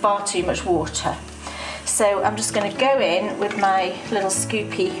because there's far too much water. So I'm just going to go in with my little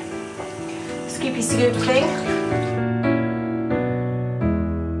scoopy scoop thing.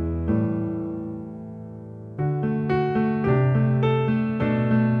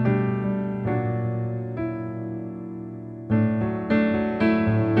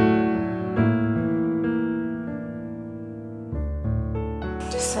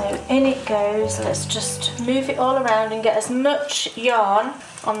 So in it goes. Let's just move it all around and get as much yarn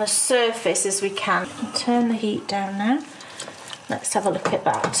on the surface as we can. Turn the heat down now. Let's have a look at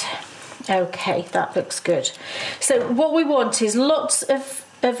that. Okay, that looks good. So what we want is lots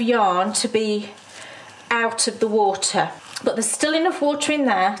of yarn to be out of the water, but there's still enough water in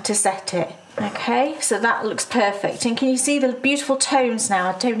there to set it. Okay, so that looks perfect. And can you see the beautiful tones now?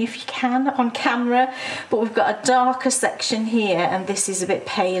 I don't know if you can on camera, but we've got a darker section here, and this is a bit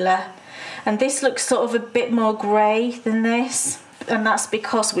paler. And this looks sort of a bit more grey than this, and that's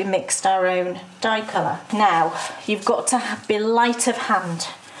because we mixed our own dye colour. Now, you've got to be light of hand.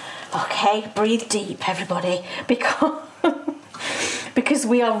 Okay, breathe deep, everybody, because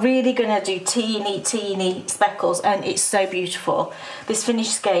we are really going to do teeny speckles, and it's so beautiful. This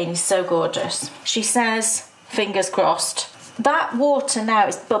finished skein is so gorgeous. She says, fingers crossed, that water now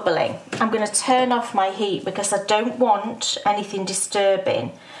is bubbling. I'm going to turn off my heat because I don't want anything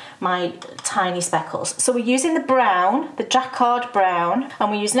disturbing my tiny speckles. So we're using the brown, the jacquard brown, and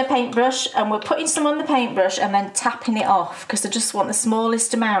we're using a paintbrush, and we're putting some on the paintbrush and then tapping it off because I just want the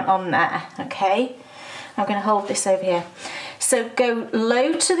smallest amount on there, okay? I'm going to hold this over here. So go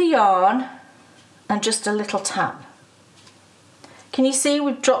low to the yarn and just a little tap. Can you see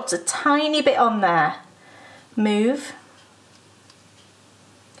we've dropped a tiny bit on there? Move.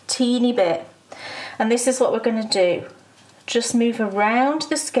 Teeny bit. And this is what we're going to do. Just move around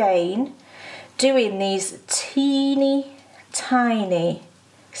the skein, doing these teeny tiny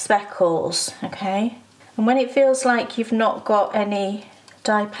speckles, okay? And when it feels like you've not got any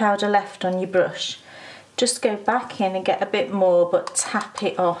dye powder left on your brush, just go back in and get a bit more, but tap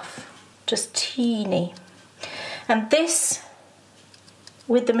it off, just teeny. And this,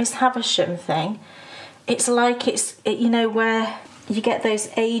 with the Miss Havisham thing, it's like you know, where you get those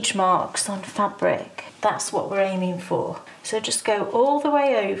age marks on fabric. That's what we're aiming for. So just go all the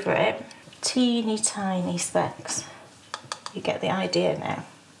way over it, teeny tiny specks. You get the idea now.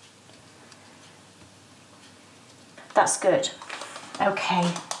 That's good. Okay.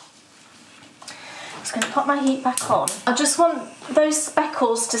 I'm just going to pop my heat back on. I just want those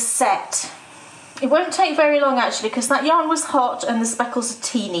speckles to set. It won't take very long actually because that yarn was hot and the speckles are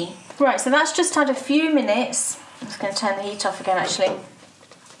teeny. Right, so that's just had a few minutes. I'm just going to turn the heat off again actually.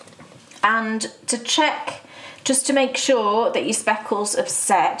 And to check, just to make sure that your speckles have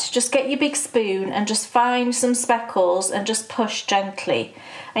set, just get your big spoon and just find some speckles and just push gently.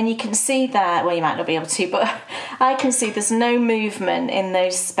 And you can see there, well you might not be able to, but I can see there's no movement in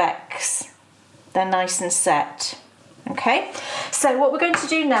those specks. They're nice and set. Okay, so what we're going to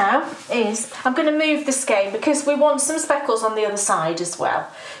do now is I'm going to move the skein because we want some speckles on the other side as well.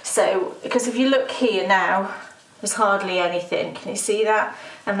 So, because if you look here now, there's hardly anything. Can you see that?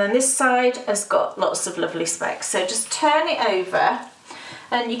 And then this side has got lots of lovely specks. So just turn it over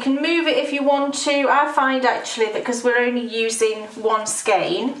and you can move it if you want to. I find actually that because we're only using one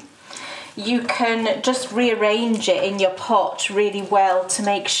skein, you can just rearrange it in your pot really well to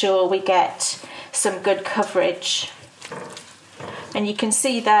make sure we get some good coverage. And you can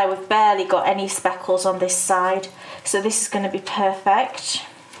see there we've barely got any speckles on this side, so this is going to be perfect.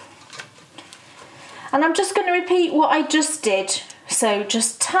 And I'm just going to repeat what I just did, so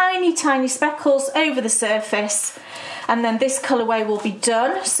just tiny speckles over the surface, and then this colourway will be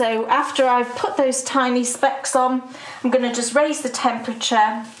done. So after I've put those tiny specks on, I'm going to just raise the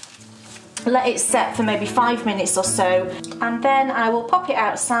temperature, let it set for maybe 5 minutes or so, and then I will pop it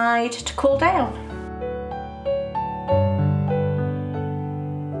outside to cool down.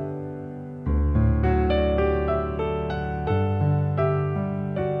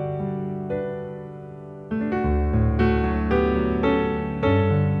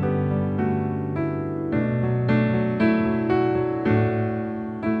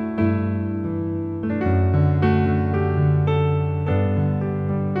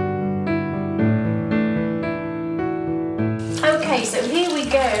 So here we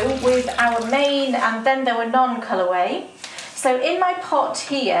go with our main and then there were none colourway. So in my pot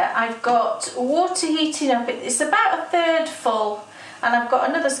here I've got water heating up, it's about 1/3 full, and I've got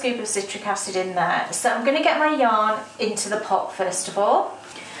another scoop of citric acid in there. So I'm going to get my yarn into the pot first of all.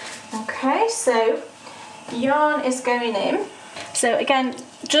 Okay, so yarn is going in. So again,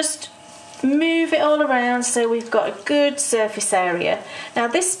 just move it all around so we've got a good surface area. Now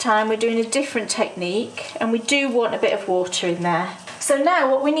this time we're doing a different technique and we do want a bit of water in there. So now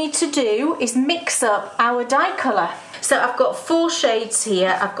what we need to do is mix up our dye colour. So I've got 4 shades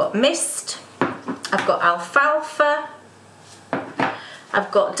here. I've got Mist, I've got Alfalfa, I've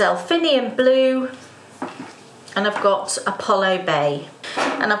got Delphinium Blue, and I've got Apollo Bay.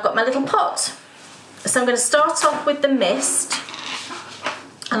 And I've got my little pot. So I'm going to start off with the Mist.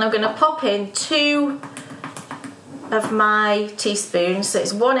 And I'm going to pop in 2 of my teaspoons, so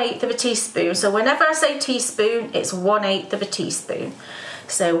it's 1/8 of a teaspoon. So whenever I say teaspoon, it's 1/8 of a teaspoon.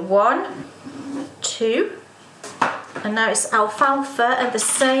 So 1, 2, and now it's alfalfa, and the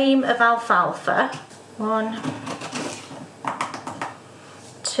same of alfalfa. 1,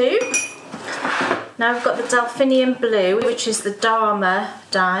 2. Now I've got the Delphinium Blue, which is the Dharma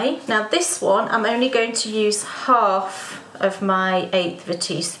dye. Now this one, I'm only going to use half of my 1/8 of a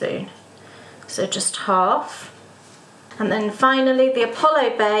teaspoon, so just half. And then finally the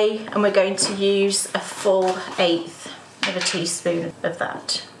Apollo Bay, and we're going to use a full 1/8 of a teaspoon of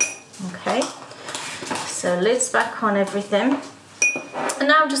that. Okay, so lids back on everything, and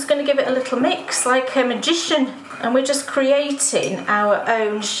now I'm just going to give it a little mix like a magician, and we're just creating our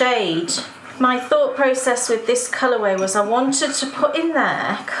own shade my thought process with this colourway was I wanted to put in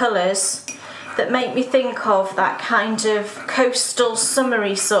there colours that make me think of that kind of coastal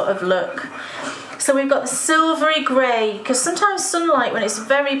summery sort of look. So we've got the silvery grey, because sometimes sunlight, when it's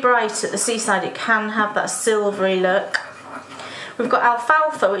very bright at the seaside, it can have that silvery look. We've got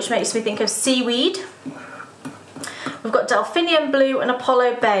alfalfa, which makes me think of seaweed. We've got Delphinium Blue and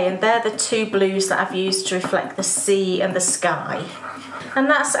Apollo Bay, and they're the two blues that I've used to reflect the sea and the sky. And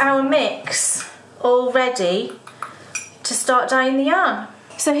that's our mix, all ready to start dyeing the yarn.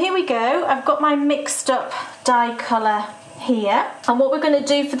 So here we go, I've got my mixed up dye colour here, and what we're going to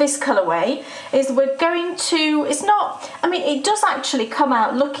do for this colourway is we're going to, it's not, I mean it does actually come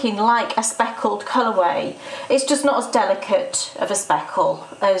out looking like a speckled colourway, it's just not as delicate of a speckle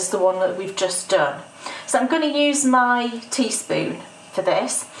as the one that we've just done. So I'm going to use my teaspoon for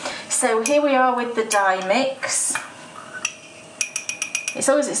this. So here we are with the dye mix. It's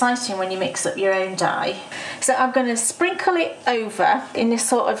always exciting when you mix up your own dye. So I'm going to sprinkle it over in this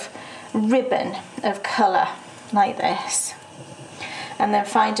sort of ribbon of colour like this, and then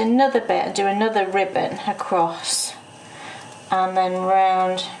find another bit and do another ribbon across, and then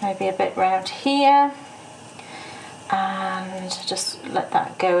round, maybe a bit round here, and just let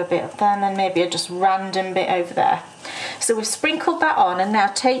that go a bit up there, and then maybe a just random bit over there. So we've sprinkled that on, and now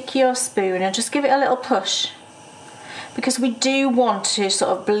take your spoon and just give it a little push, because we do want to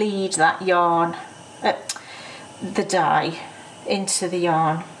sort of bleed that yarn, the dye, into the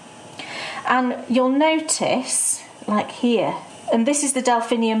yarn. And you'll notice, like here, and this is the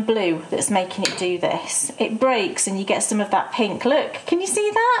Delphinium Blue that's making it do this. It breaks and you get some of that pink. Look, can you see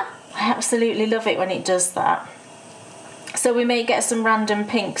that? I absolutely love it when it does that. So we may get some random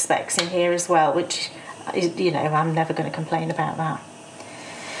pink specks in here as well, which, you know, I'm never going to complain about that.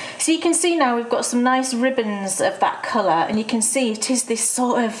 So you can see now we've got some nice ribbons of that colour, and you can see it is this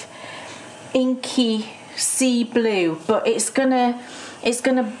sort of inky sea blue, but it's gonna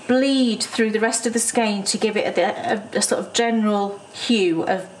bleed through the rest of the skein to give it a sort of general hue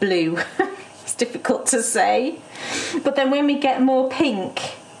of blue. It's difficult to say, but then when we get more pink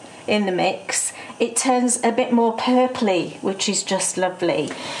in the mix, it turns a bit more purpley, which is just lovely.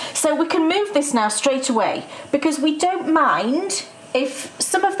 So we can move this now straight away, because we don't mind if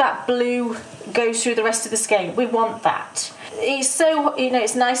some of that blue goes through the rest of the skein. We want that. It's so, you know,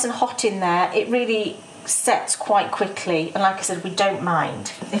 it's nice and hot in there. It really sets quite quickly, and like I said, we don't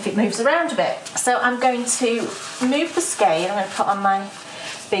mind if it moves around a bit. So I'm going to move the skein. I'm going to put on my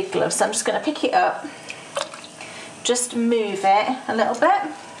big gloves. So I'm just going to pick it up, just move it a little bit,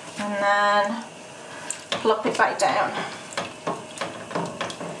 and then plop it back down.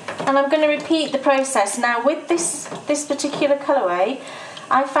 And I'm going to repeat the process. Now with this particular colourway,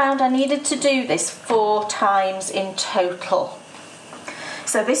 I found I needed to do this 4 times in total.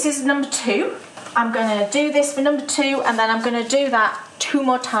 So this is number 2. I'm going to do this for number 2, and then I'm going to do that 2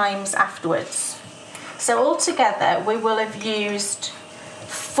 more times afterwards. So altogether we will have used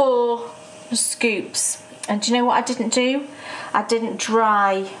 4 scoops. And do you know what I didn't do? I didn't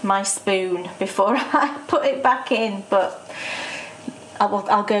dry my spoon before I put it back in, but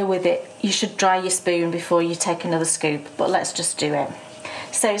I'll go with it. You should dry your spoon before you take another scoop, but let's just do it.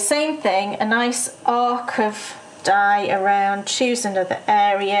 So same thing, a nice arc of dye around, choose another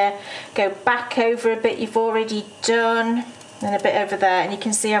area, go back over a bit you've already done, and a bit over there, and you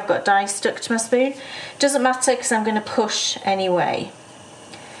can see I've got dye stuck to my spoon. Doesn't matter because I'm going to push anyway.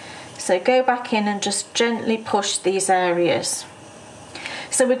 So go back in and just gently push these areas.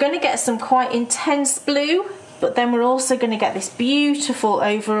 So we're going to get some quite intense blue, but then we're also going to get this beautiful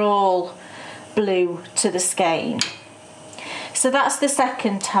overall blue to the skein. So that's the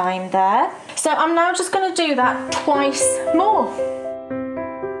second time there. So I'm now just going to do that twice more.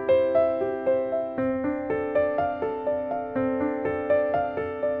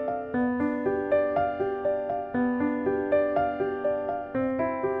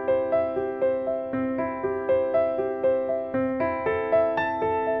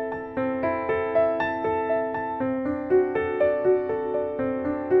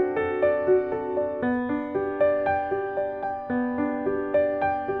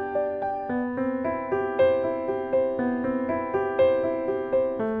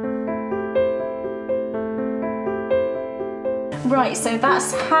 Right, so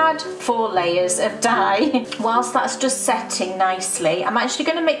that's had 4 layers of dye. Whilst that's just setting nicely, I'm actually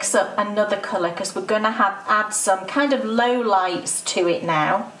going to mix up another colour because we're going to add some kind of low lights to it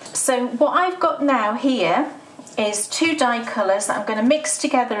now. So what I've got now here is 2 dye colours that I'm going to mix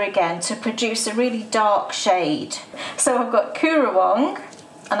together again to produce a really dark shade. So I've got Currawong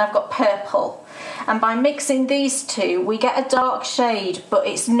and I've got purple. And by mixing these two, we get a dark shade, but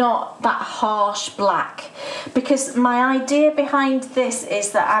it's not that harsh black. Because my idea behind this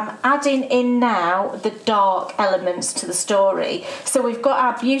is that I'm adding in now the dark elements to the story. So we've got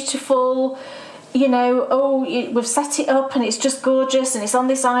our beautiful, you know, we've set it up and it's just gorgeous and it's on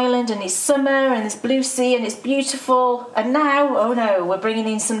this island and it's summer and this blue sea and it's beautiful. And now, oh no, we're bringing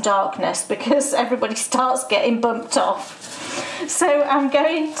in some darkness because everybody starts getting bumped off. So I'm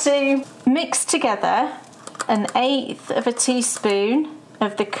going to mix together 1/8 teaspoon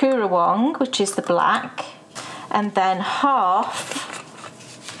of the Kurawong, which is the black, and then 1/2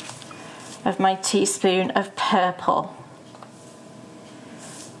 of my teaspoon of purple.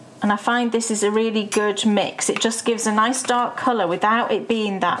 And I find this is a really good mix. It just gives a nice dark colour without it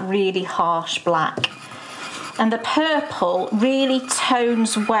being that really harsh black. And the purple really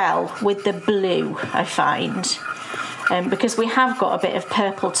tones well with the blue, I find. Because we have got a bit of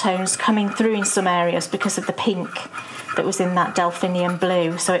purple tones coming through in some areas because of the pink that was in that delphinium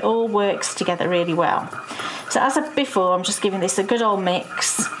blue. So it all works together really well. So as before, I'm just giving this a good old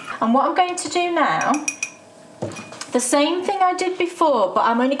mix. And what I'm going to do now, the same thing I did before, but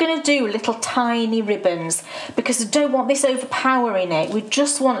I'm only going to do little tiny ribbons because I don't want this overpowering it. We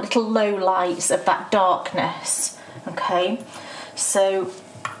just want little low lights of that darkness. Okay, so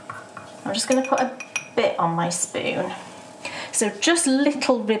I'm just going to put a bit on my spoon. So just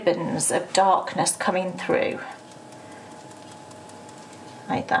little ribbons of darkness coming through.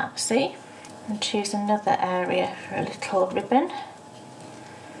 Like that, see? And choose another area for a little ribbon.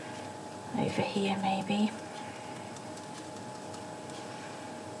 Over here maybe.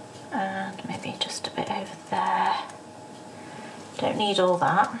 And maybe just a bit over there. Don't need all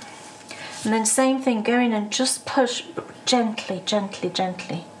that. And then same thing, go in and just push gently, gently,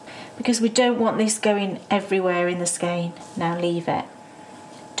 gently. Because we don't want this going everywhere in the skein. Now leave it.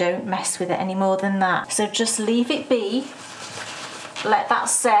 Don't mess with it any more than that. So just leave it be. Let that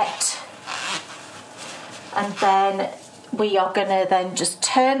set. And then we are going to then just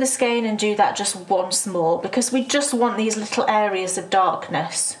turn the skein and do that just once more because we just want these little areas of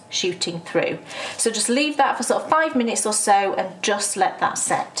darkness shooting through. So just leave that for sort of 5 minutes or so and just let that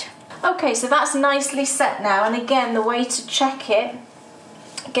set. Okay, so that's nicely set now, and again the way to check it,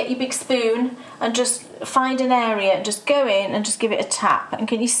 get your big spoon and just find an area and just go in and just give it a tap. And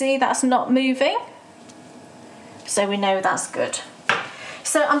can you see that's not moving? So we know that's good.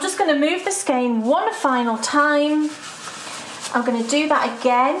 So I'm just going to move the skein one final time. I'm going to do that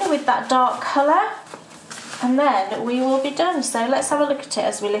again with that dark colour and then we will be done. So let's have a look at it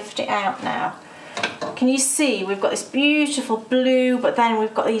as we lift it out now. Can you see we've got this beautiful blue, but then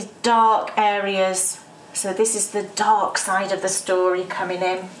we've got these dark areas. So this is the dark side of the story coming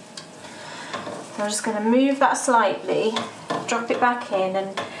in. So I'm just going to move that slightly, drop it back in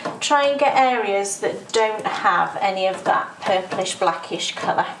and try and get areas that don't have any of that purplish blackish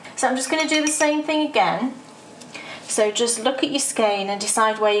colour. So I'm just going to do the same thing again. So just look at your skein and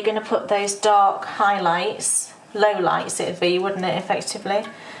decide where you're going to put those dark highlights, low lights it would be, wouldn't it, effectively.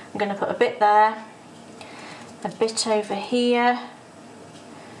 I'm going to put a bit there, a bit over here,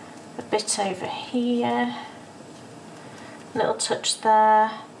 a bit over here, a little touch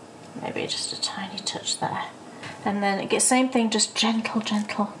there, maybe just a tiny touch there. And then again, same thing, just gentle,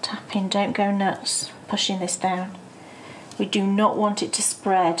 gentle tapping, don't go nuts pushing this down. We do not want it to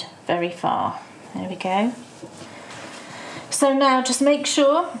spread very far. There we go. So now just make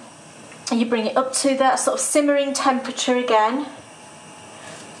sure you bring it up to that sort of simmering temperature again.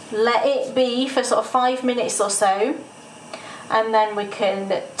 Let it be for sort of 5 minutes or so, and then we can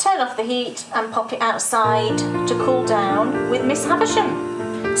turn off the heat and pop it outside to cool down with Miss Havisham.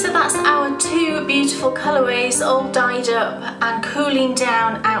 So that's our two beautiful colourways all dyed up and cooling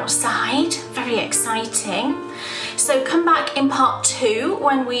down outside. Very exciting. So come back in part 2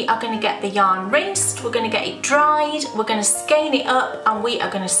 when we are going to get the yarn rinsed, we're going to get it dried, we're going to skein it up, and we are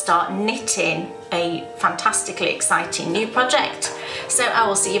going to start knitting a fantastically exciting new project. So I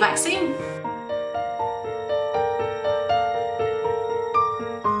will see you back soon.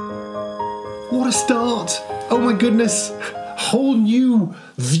 What a start! Oh my goodness! Whole new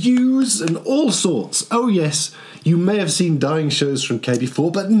views and all sorts. Oh yes, you may have seen dyeing shows from Kay before,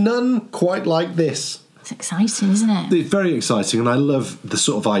 but none quite like this. It's exciting, isn't it? It's very exciting, and I love the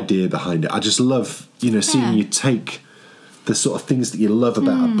sort of idea behind it. I just love, seeing you take the sort of things that you love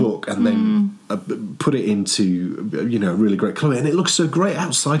about a book and then put it into, a really great colour. And it looks so great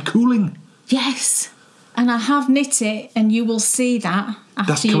outside cooling. Yes. And I have knit it, and you will see that.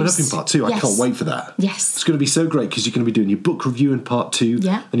 That's coming up in part 2. Yes. I can't wait for that. Yes. It's going to be so great because you're going to be doing your book review in part 2.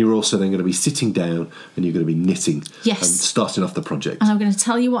 Yeah. And you're also then going to be sitting down and you're going to be knitting. Yes. And starting off the project. And I'm going to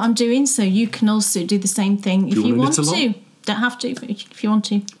tell you what I'm doing so you can also do the same thing if you want to. Don't have to, but if you want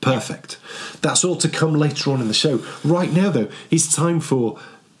to. Perfect. Yeah. That's all to come later on in the show. Right now, though, it's time for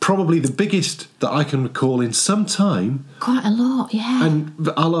probably the biggest that I can recall in some time. Quite a lot, yeah. And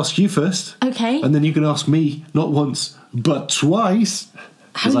I'll ask you first. Okay. And then you can ask me, not once, but twice.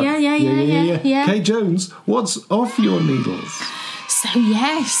 Oh, yeah. Kay Jones, what's off your needles? So,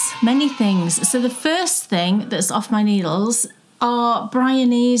 yes, many things. So the first thing that's off my needles are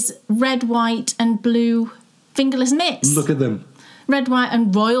Bryony's red, white and blue fingerless mitts. Look at them. Red, white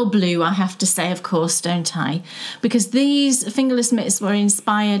and royal blue, I have to say, of course, don't I? Because these fingerless mitts were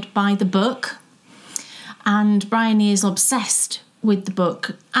inspired by the book, and Bryony is obsessed with the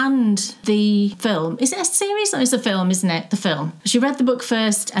book and the film. Is it a series or is it a film, isn't it? The film. She read the book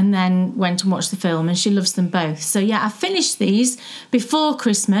first and then went and watched the film, and she loves them both. So yeah, I finished these before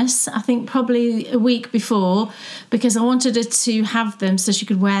Christmas, I think probably a week before, because I wanted her to have them so she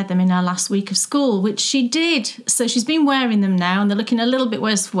could wear them in her last week of school, which she did. So she's been wearing them now and they're looking a little bit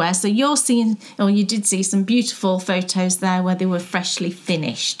worse for wear. So you're seeing, or you did see some beautiful photos there where they were freshly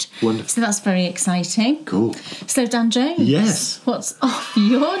finished. Wonderful. So that's very exciting. Cool. So Dan Jones. Yes. What's off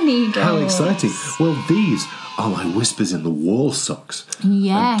your needles? How exciting. Well, these are my Whispers in the Wall socks.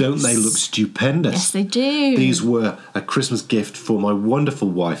 Yes. And don't they look stupendous? Yes, they do. These were a Christmas gift for my wonderful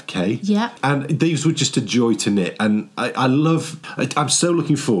wife, Kay. Yeah. And these were just a joy to knit. And I'm so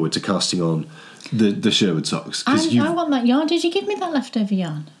looking forward to casting on the Sherwood socks. I want that yarn. Did you give me that leftover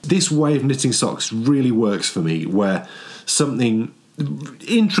yarn? This way of knitting socks really works for me, where something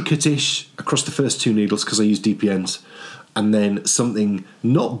intricate-ish across the first 2 needles, because I use DPNs, and then something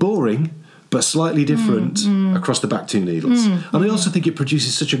not boring but slightly different across the back 2 needles. And I also think it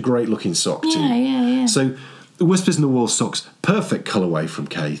produces such a great looking sock too. Yeah. So the Whispers in the Wall socks, perfect colourway from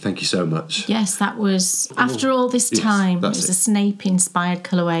Kay. Thank you so much. Yes, that was after all this time. It was a Snape inspired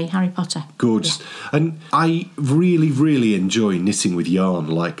colourway, Harry Potter. Gorgeous. Yeah. And I really, really enjoy knitting with yarn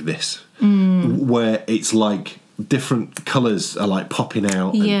like this, where it's like different colours are like popping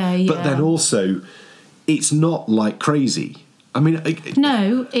out. But then also, it's not like crazy. I mean,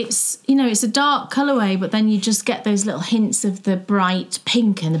 no, it's a dark colourway, but then you just get those little hints of the bright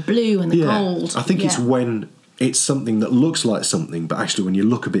pink and the blue and the gold. I think it's when it's something that looks like something, but actually when you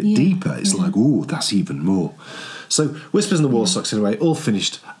look a bit deeper, it's like, ooh, that's even more. So Whispers in the Wall socks, anyway, all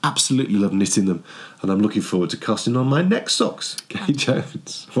finished. Absolutely love knitting them, and I'm looking forward to casting on my next socks. Kay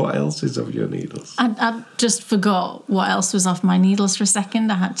Jones, what else is off your needles? I just forgot what else was off my needles for a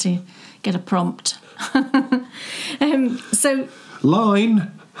second. I had to get a prompt. So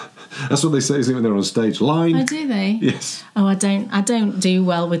line. That's what they say, isn't it, when they're on stage? Line. Oh, do they? Yes. Oh, I don't do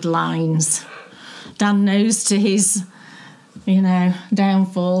well with lines. Dan knows to his,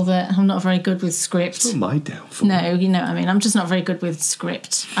 downfall that I'm not very good with script. It's not my downfall. No, you know what I mean. I'm just not very good with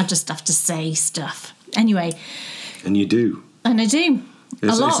script. I just have to say stuff. Anyway. And you do. And I do.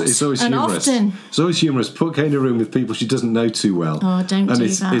 A lot. It's always and humorous. Often. It's always humorous. Put Kay in a room with people she doesn't know too well. Oh, don't do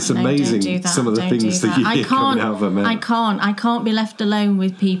that. It's amazing don't do that. some of the things that you hear coming out of her mouth. I can't be left alone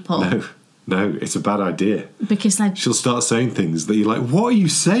with people. No, it's a bad idea. Because she'll start saying things that you're like, what are you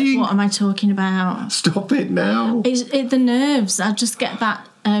saying? What am I talking about? Stop it now. It's the nerves. I just get that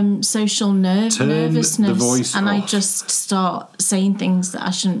social nervousness. The voice and off. I just start saying things that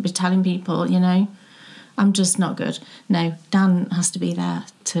I shouldn't be telling people, I'm just not good. No, Dan has to be there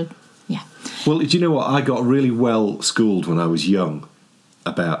to, Well, do you know what? I got really well schooled when I was young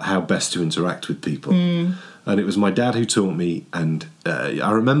about how best to interact with people. And it was my dad who taught me, and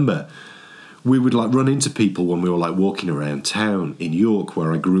I remember we would run into people when we were walking around town in York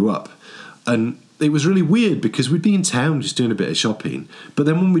where I grew up. And it was really weird because we'd be in town just doing a bit of shopping, but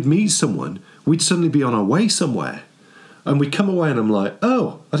then when we'd meet someone, we'd suddenly be on our way somewhere. And we'd come away and I'm like,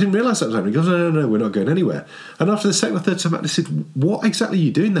 oh, I didn't realise that was happening. He goes, no, we're not going anywhere. And after the second or third time I said, what exactly are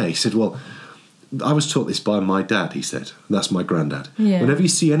you doing there? He said, well, I was taught this by my dad, he said. That's my granddad. Yeah. Whenever you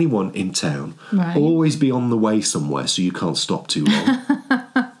see anyone in town, always be on the way somewhere so you can't stop too long.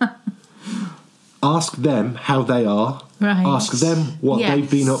 Ask them how they are Right. Ask them what they've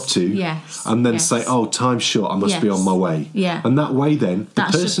been up to. Yes. And then say, oh, time's short, I must be on my way. Yeah. And that way then...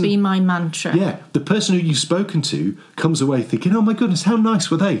 That should be my mantra. Yeah. The person who you've spoken to comes away thinking, oh my goodness, how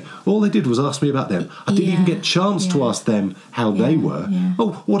nice were they? All they did was ask me about them. I didn't even get a chance to ask them how they were. Yeah.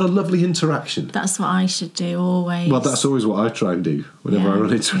 Oh, what a lovely interaction. That's what I should do always. Well, that's always what I try and do whenever I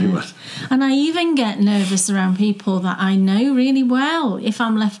run into anyone. And I even get nervous around people that I know really well if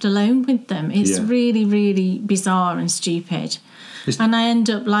I'm left alone with them. It's really, really bizarre and stupid. And I end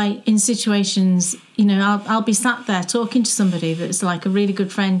up like in situations, you know, I'll be sat there talking to somebody that's like a really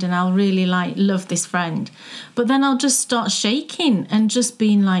good friend, and I'll really like love this friend, but then I'll just start shaking and just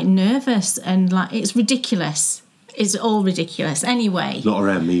being like nervous, and like it's ridiculous. It's all ridiculous. Anyway, not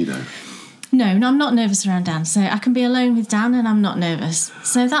around me though. No, I'm not nervous around Dan, so I can be alone with Dan and I'm not nervous.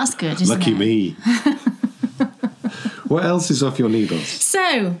 So that's good, isn't Lucky it? me. What else is off your needles?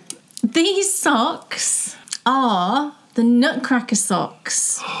 So these socks are the Nutcracker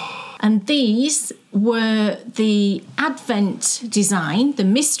Socks. And these were the Advent design, the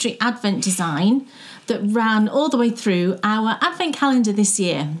mystery Advent design that ran all the way through our Advent calendar this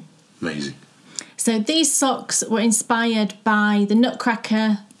year. Amazing. So these socks were inspired by the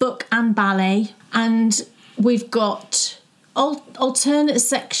Nutcracker book and ballet. And we've got alternate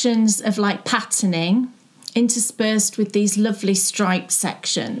sections of like patterning interspersed with these lovely striped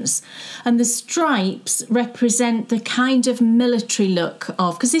sections, and the stripes represent the kind of military look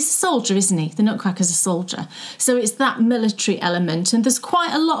of, because he's a soldier, isn't he? The Nutcracker's a soldier, so it's that military element, and there's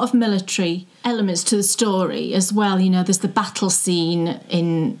quite a lot of military elements to the story as well. You know, there's the battle scene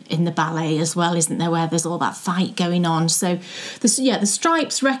in the ballet as well, isn't there, where there's all that fight going on. So the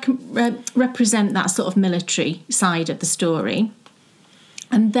stripes represent that sort of military side of the story.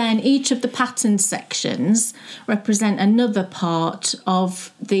 And then each of the patterned sections represent another part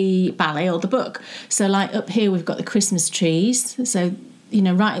of the ballet or the book. So like up here, we've got the Christmas trees. So, you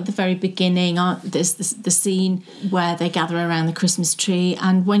know, right at the very beginning, there's the scene where they gather around the Christmas tree.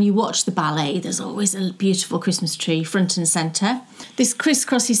 And when you watch the ballet, there's always a beautiful Christmas tree front and centre. This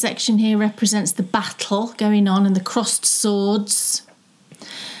crisscrossy section here represents the battle going on and the crossed swords.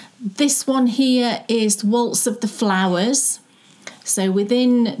 This one here is Waltz of the Flowers. So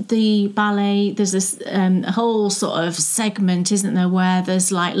within the ballet, there's this a whole sort of segment, isn't there, where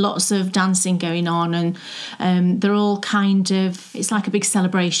there's like lots of dancing going on, and they're all kind of, it's like a big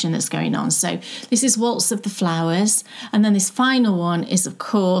celebration that's going on. So this is Waltz of the Flowers. And then this final one is, of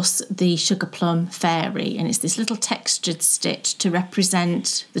course, the Sugar Plum Fairy. And it's this little textured stitch to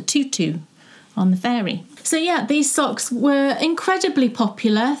represent the tutu on the fairy. So yeah, these socks were incredibly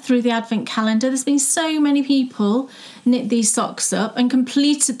popular through the Advent calendar. There's been so many people knit these socks up and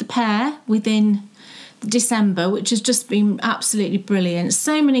completed the pair within December, which has just been absolutely brilliant.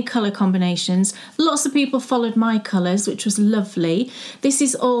 So many colour combinations. Lots of people followed my colours, which was lovely. This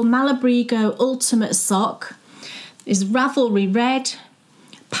is all Malabrigo Ultimate Sock. Is Ravelry Red,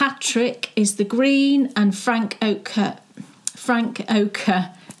 Patrick is the green, and Frank Ochre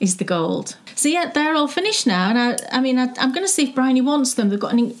is the gold. So yeah, they're all finished now, and I'm going to see if Bryony wants them. They've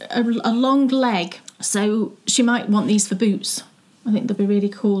got a long leg, so she might want these for boots. I think they'll be really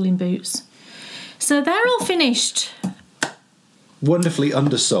cool in boots. So they're all finished. Wonderfully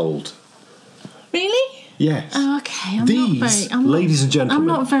undersold. Really? Yes. Oh, okay. Ladies and gentlemen, I'm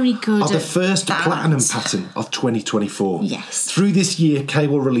not very good are the at first that. platinum pattern of 2024. Yes. Through this year, Kay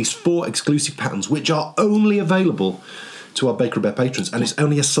will release 4 exclusive patterns, which are only available to our Baker Bear patrons, and it's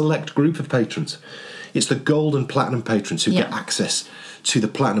only a select group of patrons. It's the gold and platinum patrons who get access to the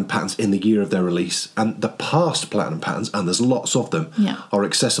platinum patterns in the year of their release, and the past platinum patterns, and there's lots of them, are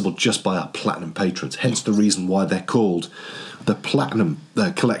accessible just by our platinum patrons, hence the reason why they're called the platinum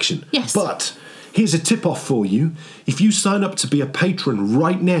collection. Yes. But here's a tip off for you: if you sign up to be a patron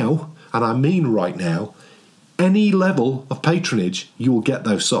right now, and I mean right now, any level of patronage, you will get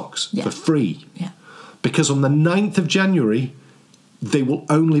those socks for free. Yeah. Because on the 9th of January, they will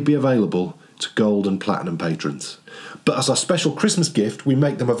only be available to gold and platinum patrons. But as our special Christmas gift, we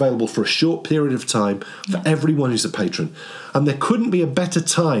make them available for a short period of time for everyone who's a patron. And there couldn't be a better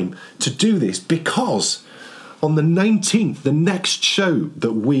time to do this, because on the 19th, the next show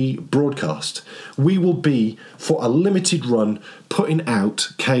that we broadcast, we will be, for a limited run, putting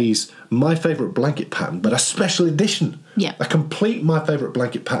out Kay's My Favourite Blanket pattern, but a special edition. Yeah. A complete My Favourite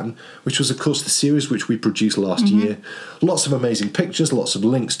Blanket pattern, which was, of course, the series which we produced last year. Lots of amazing pictures, lots of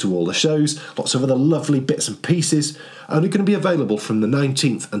links to all the shows, lots of other lovely bits and pieces. Only going to be available from the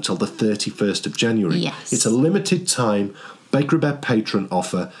 19th until the 31st of January. Yes. It's a limited time Baker Bear patron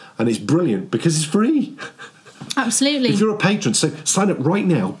offer, and it's brilliant because it's free. Absolutely. If you're a patron, so sign up right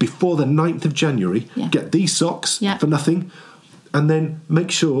now before the 9th of January. Yeah. Get these socks for nothing. And then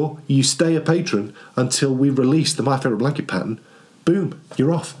make sure you stay a patron until we release the My Favourite Blanket pattern. Boom,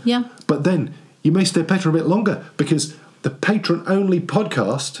 you're off. Yeah. But then you may stay a patron a bit longer because the patron-only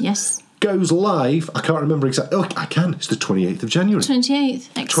podcast goes live. I can't remember exactly. Oh, I can. It's the 28th of January. 28th.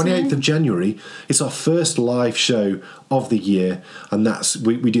 Excellent. 28th of January. It's our first live show of the year, and that's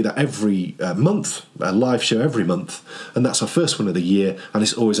we do that every month, a live show every month, and that's our first one of the year, and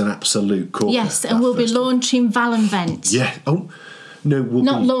it's always an absolute corker. Yes, and we'll be launching Valenvent. Yeah. Oh. No,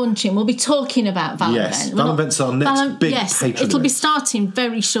 launching. We'll be talking about Valenvent. Yes, Valenvent's our next big patron. It'll be starting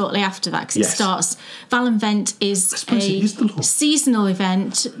very shortly after that because it starts. Valenvent is a seasonal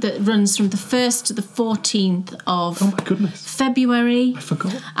event that runs from the 1st to the 14th of February. I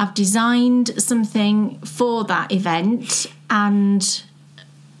forgot. I've designed something for that event, and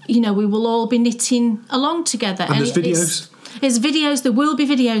we will all be knitting along together. And there's videos. There's videos. There will be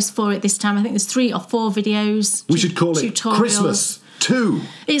videos for it this time. I think there's 3 or 4 videos. We should call it Christmas 2.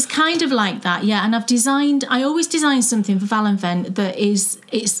 It's kind of like that, yeah. And I always design something for Valenvent that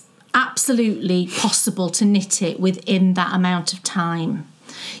it's absolutely possible to knit it within that amount of time.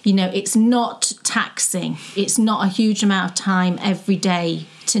 It's not taxing. It's not a huge amount of time every day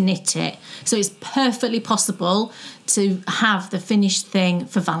to knit it. So it's perfectly possible to have the finished thing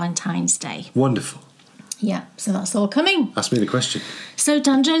for Valentine's Day. Wonderful. Yeah, so that's all coming. Ask me the question. So,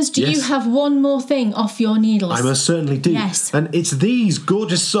 Dan Jones, do you have one more thing off your needles? I most certainly do. Yes. And it's these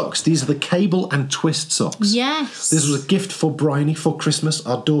gorgeous socks. These are the cable and twist socks. Yes. This was a gift for Bryony for Christmas,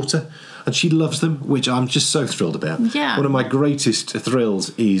 our daughter, and she loves them, which I'm just so thrilled about. Yeah. One of my greatest thrills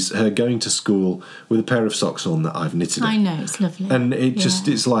is her going to school with a pair of socks on that I've knitted. I know, it's lovely. And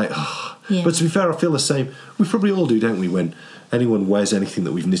it's like, But to be fair, I feel the same. We probably all do, don't we, when anyone wears anything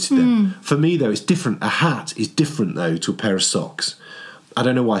that we've knitted them. For me, though, it's different. A hat is different, though, to a pair of socks. I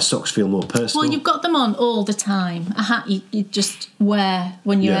don't know why socks feel more personal. Well, you've got them on all the time. A hat you just wear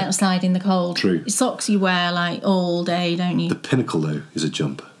when you're outside in the cold. True. Socks you wear like all day, don't you? The pinnacle, though, is a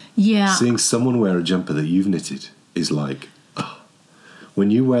jumper. Yeah. Seeing someone wear a jumper that you've knitted is like, when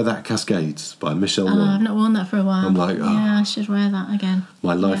you wear that Cascades by Michelle Wong. I've not worn that for a while. I'm like, yeah, I should wear that again.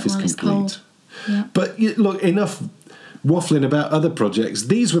 My life is complete. Yeah. But look, enough waffling about other projects.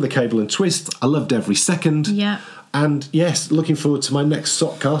 These were the cable and twist. I loved every second. Yeah. And yes, looking forward to my next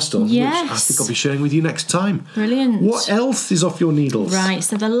sock cast on, which I think I'll be sharing with you next time. Brilliant. What else is off your needles? Right,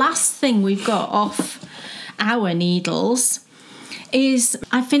 so the last thing we've got off our needles is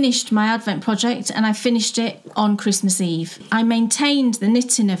I finished my Advent project, and I finished it on Christmas Eve. I maintained the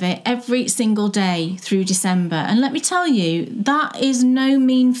knitting of it every single day through December. And let me tell you, that is no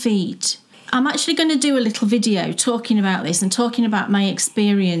mean feat. I'm actually going to do a little video talking about this and talking about my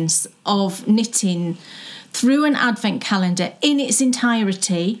experience of knitting through an Advent calendar in its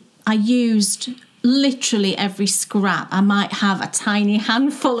entirety. I used literally every scrap. I might have a tiny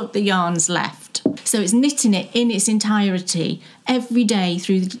handful of the yarns left. So it's knitting it in its entirety every day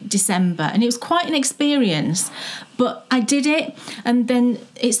through December. And it was quite an experience. But I did it. And then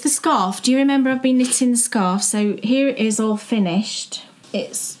it's the scarf. Do you remember I've been knitting the scarf? So here it is all finished.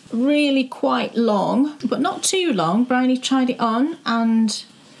 It's really quite long, but not too long. Bryony tried it on and,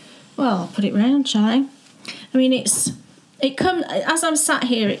 well, I'll put it round, shall I? I mean, it comes, as I'm sat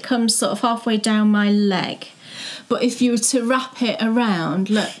here, it comes sort of halfway down my leg. But if you were to wrap it around,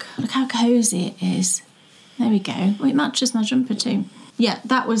 look how cosy it is. There we go. Oh, it matches my jumper too. Yeah,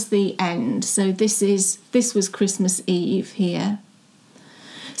 that was the end. So this was Christmas Eve here.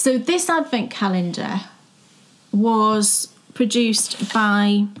 So this Advent calendar was produced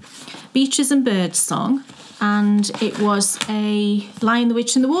by Beaches and Birdsong, and it was a Lion, the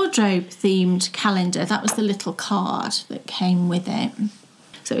Witch and the Wardrobe themed calendar. That was the little card that came with it.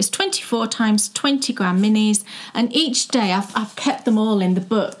 So it's 24 times 20 gram minis, and each day, I've kept them all in the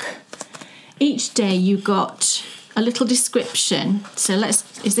book. Each day you got a little description. So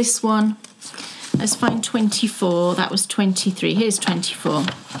is this one? Let's find 24. That was 23. Here's 24.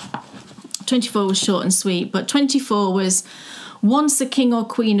 24 was short and sweet, but 24 was once a king or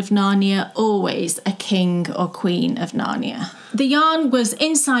queen of Narnia, always a king or queen of Narnia. The yarn was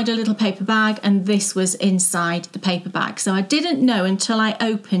inside a little paper bag, and this was inside the paper bag. So I didn't know until I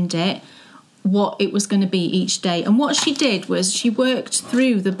opened it what it was going to be each day. And what she did was she worked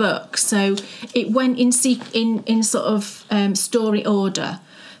through the book. So it went in sort of story order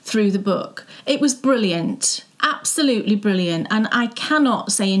through the book. It was brilliant. Absolutely brilliant, and I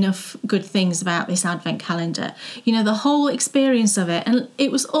cannot say enough good things about this Advent calendar. You know, the whole experience of it, and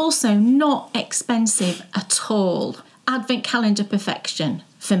it was also not expensive at all. Advent calendar perfection.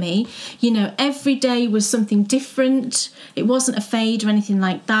 for me. You know, every day was something different. It wasn't a fade or anything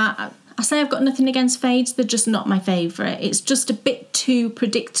like that. I say I've got nothing against fades, they're just not my favourite. It's just a bit too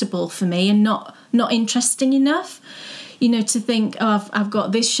predictable for me and not interesting enough. You know, to think, oh, I've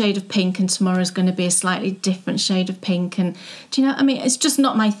got this shade of pink and tomorrow's going to be a slightly different shade of pink. And do you know what I mean? It's just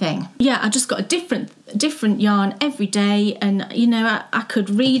not my thing. Yeah, I just got a different yarn every day. And, you know, I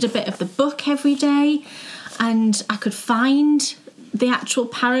could read a bit of the book every day and I could find the actual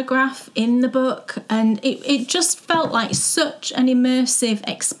paragraph in the book. And it just felt like such an immersive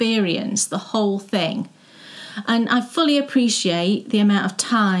experience, the whole thing. And I fully appreciate the amount of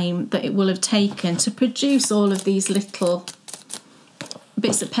time that it will have taken to produce all of these little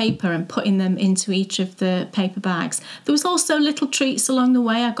bits of paper and putting them into each of the paper bags. There was also little treats along the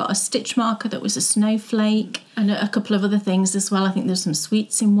way. I got a stitch marker that was a snowflake and a couple of other things as well. I think there was some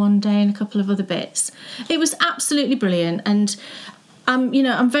sweets in one day and a couple of other bits. It was absolutely brilliant. And, you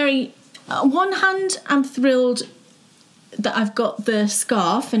know, I'm very... On one hand, I'm thrilled that I've got the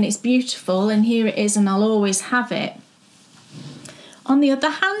scarf and it's beautiful and here it is and I'll always have it. On the other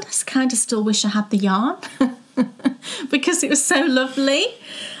hand, I kind of still wish I had the yarn because it was so lovely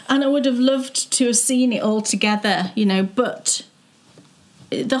and I would have loved to have seen it all together, you know, but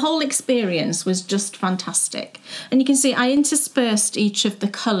the whole experience was just fantastic. And you can see I interspersed each of the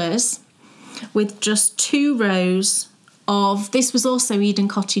colours with just 2 rows of, this was also Eden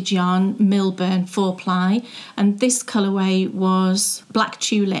Cottage yarn, Milburn 4-ply, and this colourway was Black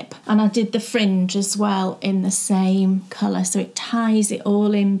Tulip. And I did the fringe as well in the same colour, so it ties it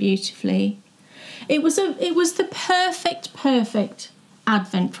all in beautifully. It was the perfect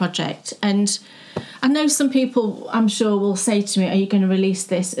Advent project. And I know some people, I'm sure, will say to me, are you going to release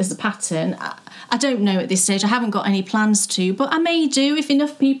this as a pattern? I don't know at this stage. I haven't got any plans to, but I may do if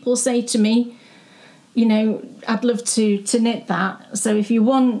enough people say to me, you know, I'd love to knit that. So if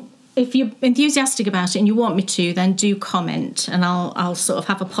you're enthusiastic about it and you want me to, then do comment and I'll sort of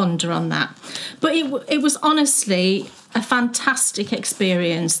have a ponder on that. But it was honestly a fantastic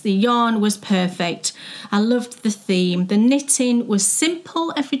experience. The yarn was perfect. I loved the theme. The knitting was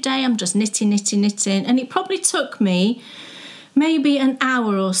simple every day. I'm just knitting. And it probably took me maybe an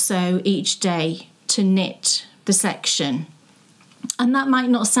hour or so each day to knit the section. And that might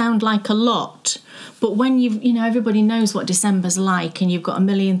not sound like a lot, but when you know, everybody knows what December's like and you've got a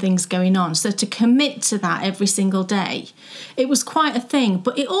million things going on. So to commit to that every single day, it was quite a thing,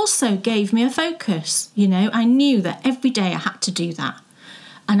 but it also gave me a focus. You know, I knew that every day I had to do that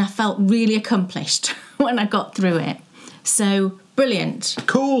and I felt really accomplished when I got through it. So brilliant.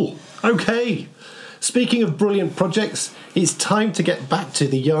 Cool. Okay. Speaking of brilliant projects, it's time to get back to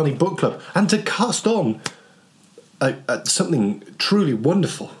the Yarny Book Club and to cast on something truly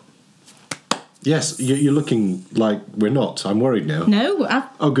wonderful. Yes, you're looking like we're not. I'm worried now. No,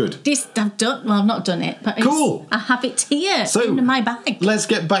 good. I've not done it, but cool. I have it here in my bag. Let's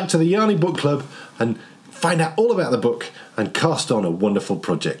get back to the Yarny Book Club and find out all about the book and cast on a wonderful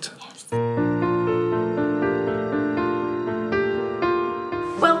project. Yes.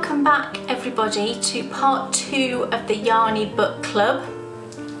 Welcome back, everybody, to part 2 of the Yarny Book Club.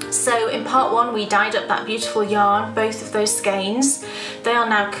 So in part 1 we dyed up that beautiful yarn, both of those skeins. They are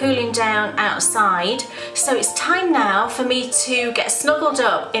now cooling down outside. So it's time now for me to get snuggled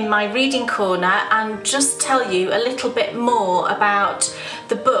up in my reading corner and just tell you a little bit more about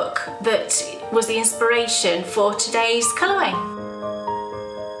the book that was the inspiration for today's colourway.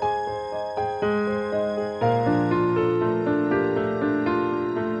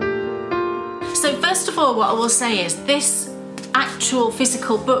 So first of all, what I will say is this actual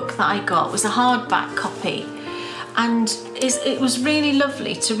physical book that I got was a hardback copy, and it was really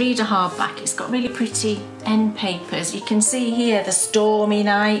lovely to read a hardback. It's got really pretty end papers. You can see here the stormy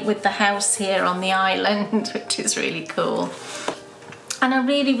night with the house here on the island, which is really cool. And I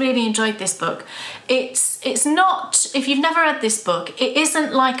really enjoyed this book. It's not, if you've never read this book, it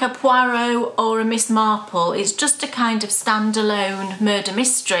isn't like a Poirot or a Miss Marple. It's just a kind of standalone murder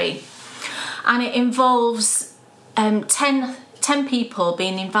mystery, and it involves 10 people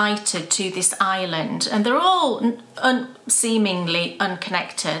being invited to this island, and they're all seemingly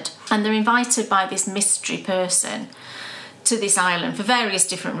unconnected, and they're invited by this mystery person to this island for various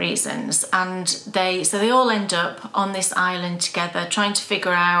different reasons, and they all end up on this island together trying to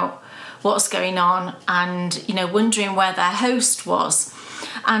figure out what's going on and, you know, wondering where their host was.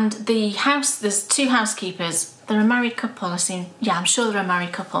 And there's 2 housekeepers. They're a married couple, I'm sure they're a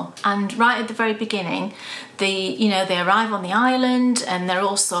married couple. And right at the very beginning, they arrive on the island and they're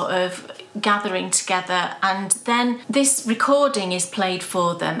all sort of gathering together, and then this recording is played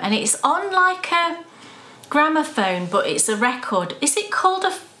for them, and it's on like gramophone, but it's a record. Is it called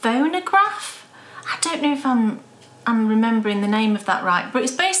a phonograph? I don't know if I'm remembering the name of that right, but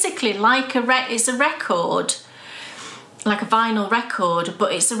it's basically like it's a record, like a vinyl record,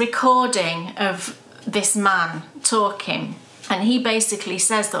 but it's a recording of this man talking. And he basically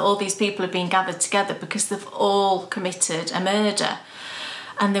says that all these people have been gathered together because they've all committed a murder.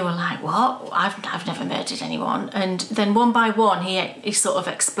 And they were like, what? I've never murdered anyone. And then one by one, he sort of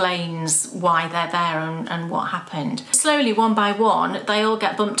explains why they're there and what happened. Slowly, one by one, they all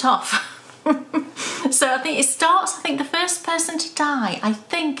get bumped off. So I think it starts, I think the first person to die, I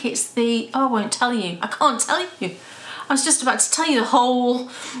think it's I won't tell you. I can't tell you. I was just about to tell you the whole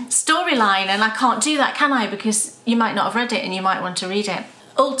storyline, and I can't do that, can I? Because you might not have read it and you might want to read it.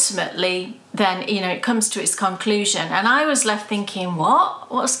 Ultimately, then, you know, it comes to its conclusion, and I was left thinking,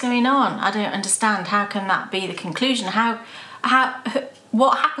 what's going on? I don't understand. How can that be the conclusion? Who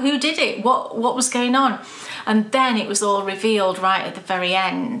did it? What was going on? And then it was all revealed right at the very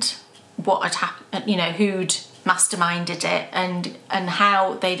end what had happened, you know, who'd masterminded it and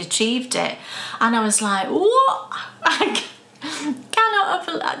how they'd achieved it. And I was like, what? I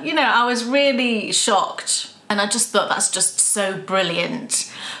cannot, you know, I was really shocked. And I just thought that's just so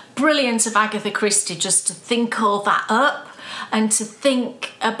brilliant. Brilliant of Agatha Christie just to think all that up and to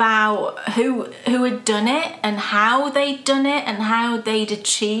think about who had done it and how they'd done it and how they'd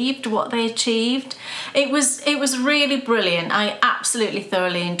achieved what they achieved. It was really brilliant. I absolutely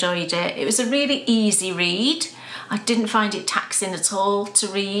thoroughly enjoyed it. It was a really easy read. I didn't find it taxing at all to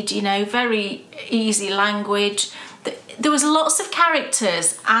read, you know, very easy language. There was lots of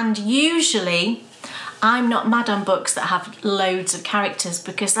characters, and usually I'm not mad on books that have loads of characters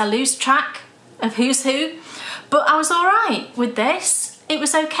because I lose track of who's who. But I was all right with this. It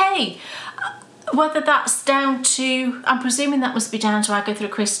was okay. Whether that's down to, I'm presuming that must be down to Agatha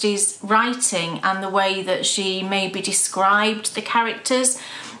Christie's writing and the way that she maybe described the characters,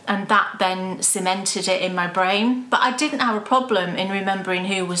 and that then cemented it in my brain. But I didn't have a problem in remembering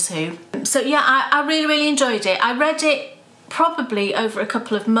who was who. So yeah, I really, really enjoyed it. I read it probably over a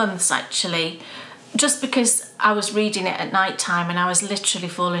couple of months, actually, just because I was reading it at night time and I was literally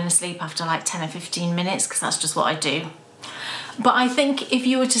falling asleep after like 10 or 15 minutes, because that's just what I do. But I think if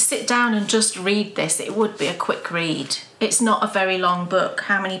you were to sit down and just read this, it would be a quick read. It's not a very long book.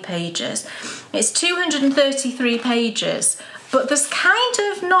 How many pages? It's 233 pages, but there's kind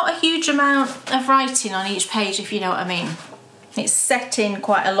of not a huge amount of writing on each page, if you know what I mean. It's set in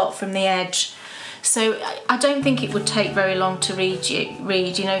quite a lot from the edge. So I don't think it would take very long to read. You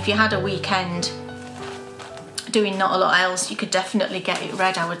know, if you had a weekend doing not a lot else, you could definitely get it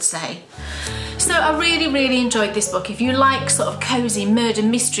read, I would say. So I really, really enjoyed this book. If you like sort of cosy murder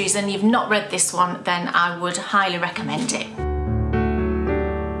mysteries and you've not read this one, then I would highly recommend it.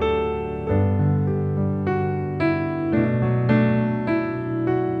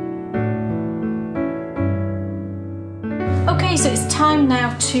 Okay, so it's time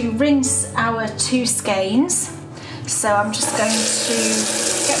now to rinse our 2 skeins. So I'm just going to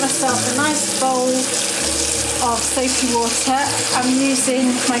get myself a nice bowl of soapy water. I'm using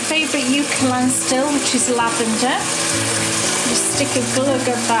my favourite Eucalan still, which is lavender. Just stick a glug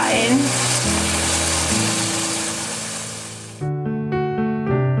of that in.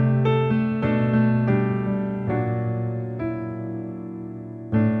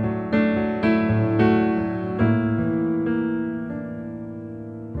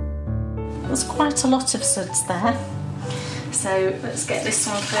 There's quite a lot of suds there. So let's get this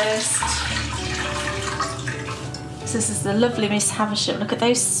one first. This is the lovely Miss Havisham. Look at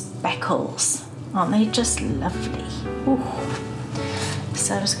those speckles. Aren't they just lovely? Ooh.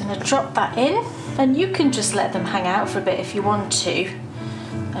 So I'm just going to drop that in. And you can just let them hang out for a bit if you want to. You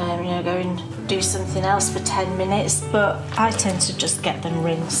know, go and do something else for 10 minutes. But I tend to just get them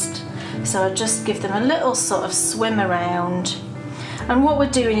rinsed. So I just give them a little sort of swim around. And what we're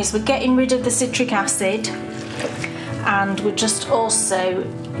doing is we're getting rid of the citric acid. And we're just also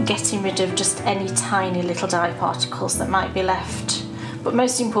getting rid of just any tiny little dye particles that might be left. But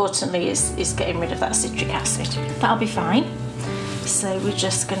most importantly is getting rid of that citric acid. That'll be fine. So we're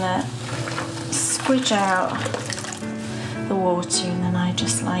just gonna squidge out the water, and then I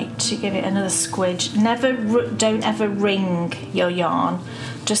just like to give it another squidge. Don't ever wring your yarn.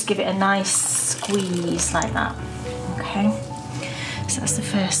 Just give it a nice squeeze like that. Okay, so that's the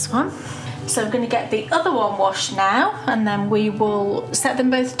first one. So I'm going to get the other one washed now, and then we will set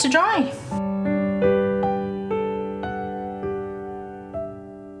them both to dry.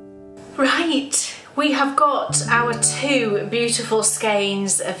 Right, we have got our 2 beautiful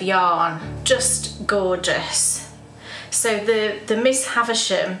skeins of yarn. Just gorgeous. So the Miss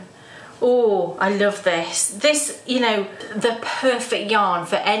Havisham Oh, I love this. This, you know, the perfect yarn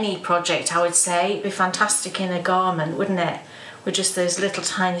for any project, I would say. It'd be fantastic in a garment, wouldn't it? With just those little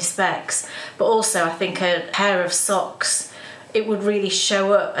tiny specks. But also, I think a pair of socks, it would really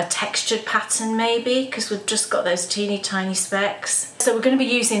show up a textured pattern maybe, because we've just got those teeny tiny specks. So we're going to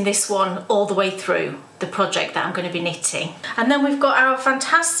be using this one all the way through the project that I'm going to be knitting. And then we've got our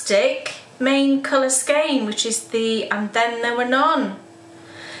fantastic main colour skein, which is the And Then There Were None.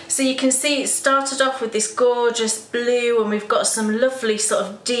 So you can see it started off with this gorgeous blue, and we've got some lovely sort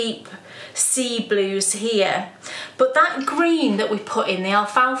of deep sea blues here. But that green that we put in, the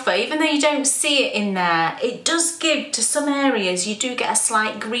alfalfa, even though you don't see it in there, it does give, to some areas, you do get a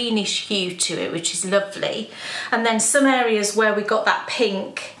slight greenish hue to it, which is lovely. And then some areas where we got that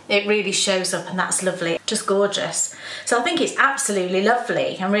pink, it really shows up, and that's lovely, just gorgeous. So I think it's absolutely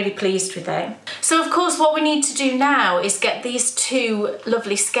lovely. I'm really pleased with it. So of course what we need to do now is get these two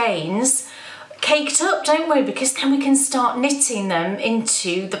lovely skeins caked up, don't we? Because then we can start knitting them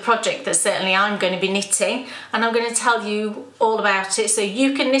into the project that certainly I'm going to be knitting, and I'm going to tell you all about it. So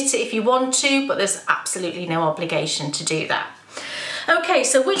you can knit it if you want to, but there's absolutely no obligation to do that. Okay,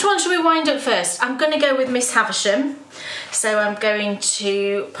 so which one should we wind up first? I'm going to go with Miss Havisham. So I'm going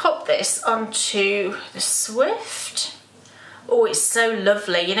to pop this onto the Swift. Oh, it's so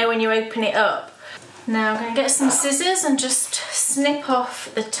lovely, you know, when you open it up. Now I'm going to get some scissors and just snip off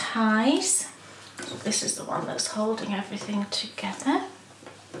the ties. This is the one that's holding everything together.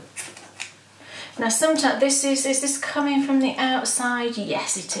 Now sometimes is this coming from the outside?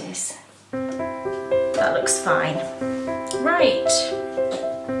 Yes, it is. That looks fine. Right.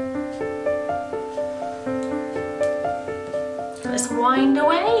 Let's wind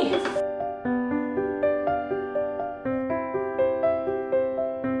away.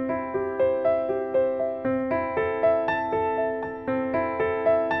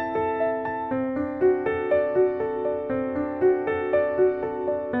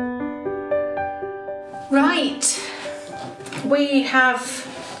 Right, we have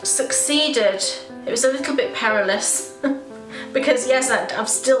succeeded. It was a little bit perilous because yes, I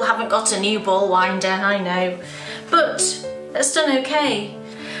still haven't got a new ball winder, I know, but it's done okay.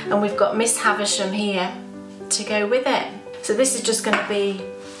 And we've got Miss Havisham here to go with it. So this is just going to be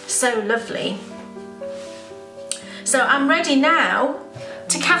so lovely. So I'm ready now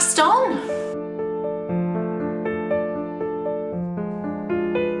to cast on.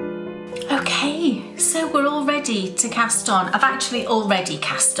 Okay, so we're all ready to cast on. I've actually already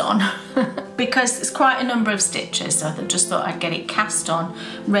cast on because it's quite a number of stitches, so I just thought I'd get it cast on,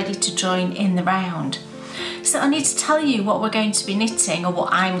 ready to join in the round. So I need to tell you what we're going to be knitting, or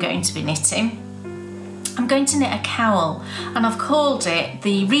what I'm going to be knitting. I'm going to knit a cowl, and I've called it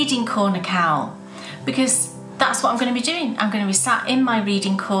the Reading Corner Cowl because that's what I'm going to be doing. I'm going to be sat in my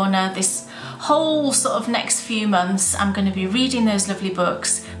reading corner this whole sort of next few months. I'm going to be reading those lovely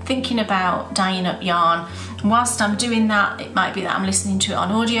books, thinking about dyeing up yarn. And whilst I'm doing that, it might be that I'm listening to it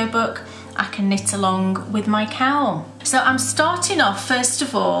on audiobook. I can knit along with my cowl. So I'm starting off first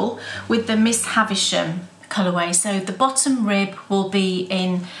of all with the Miss Havisham colourway. So the bottom rib will be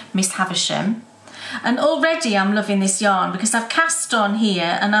in Miss Havisham. And already I'm loving this yarn because I've cast on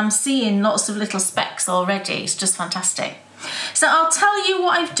here and I'm seeing lots of little specks already. It's just fantastic. So I'll tell you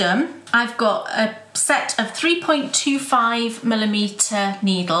what I've done. I've got a set of 3.25mm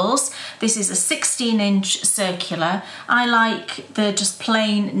needles. This is a 16-inch circular. I like the just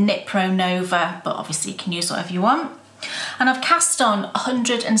plain Knit Pro Nova, but obviously you can use whatever you want. And I've cast on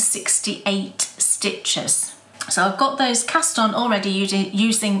 168 stitches. So I've got those cast on already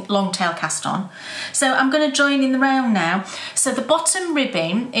using long tail cast on. So I'm going to join in the round now. So the bottom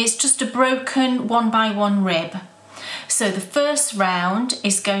ribbing is just a broken 1x1 rib. So the first round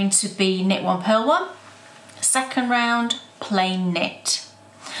is going to be knit one, purl one. Second round, plain knit.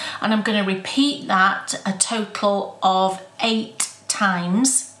 And I'm going to repeat that a total of 8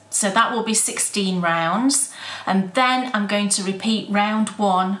 times. So that will be 16 rounds. And then I'm going to repeat round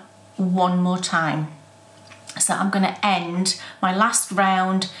one more time. So I'm going to end, my last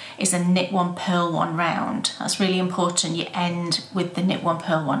round is a knit one, purl one round. That's really important, you end with the knit one,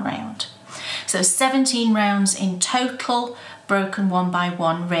 purl one round. So 17 rounds in total, broken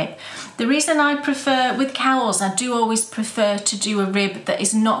 1x1 rib. The reason I prefer, with cowls, I do always prefer to do a rib that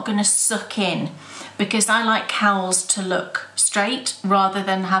is not going to suck in, because I like cowls to look straight rather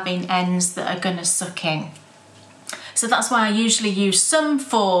than having ends that are going to suck in. So that's why I usually use some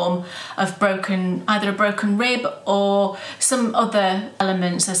form of broken, either a broken rib or some other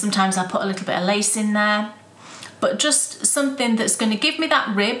element. So sometimes I put a little bit of lace in there. but just something that's going to give me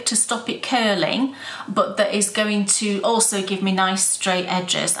that rib to stop it curling, but that is going to also give me nice straight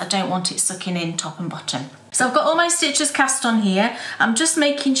edges. I don't want it sucking in top and bottom. So I've got all my stitches cast on here. I'm just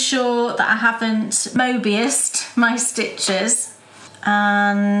making sure that I haven't Mobiused my stitches,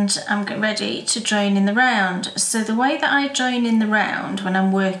 and I'm ready to join in the round. So the way that I join in the round when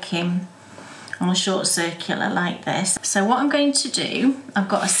I'm working on a short circular like this, so what I'm going to do, I've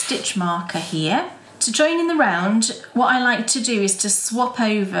got a stitch marker here. To join in the round, what I like to do is to swap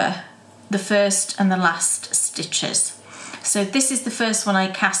over the first and the last stitches. So this is the first one I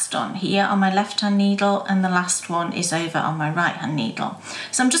cast on here on my left hand needle, and the last one is over on my right hand needle.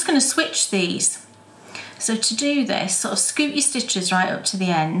 So I'm just going to switch these. So to do this, sort of scoot your stitches right up to the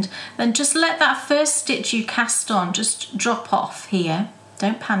end, then just let that first stitch you cast on just drop off here.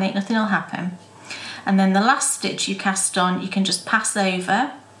 Don't panic, nothing will happen. And then the last stitch you cast on, you can just pass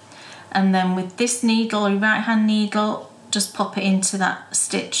over, and then with this needle, or right hand needle, just pop it into that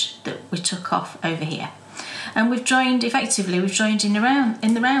stitch that we took off over here. And we've joined, effectively, we've joined in the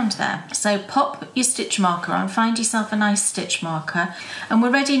round there. So pop your stitch marker on, find yourself a nice stitch marker, and we're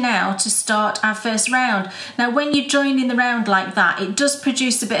ready now to start our first round. Now when you join in the round like that, it does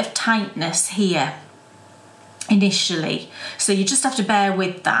produce a bit of tightness here initially, so you just have to bear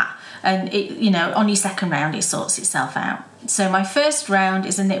with that, and it, you know, on your second round it sorts itself out. So my first round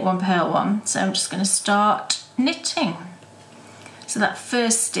is a knit one, purl one, so I'm just going to start knitting. So that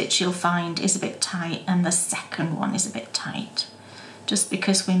first stitch you'll find is a bit tight, and the second one is a bit tight, just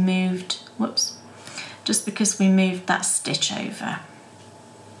because we moved, just because we moved that stitch over,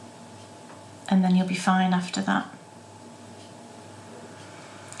 and then you'll be fine after that.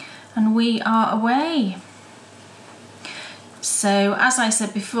 And we are away. So as I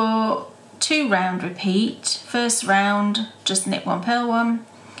said before, 2 round repeat. First round, just knit one, purl one.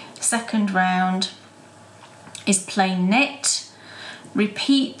 Second round is plain knit.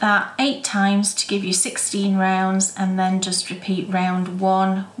 Repeat that 8 times to give you 16 rounds, and then just repeat round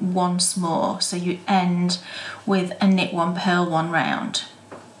 1 once more. So you end with a knit one, purl one round.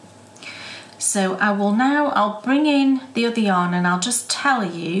 So I'll bring in the other yarn, and I'll just tell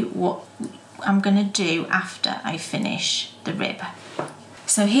you what I'm going to do after I finish the rib.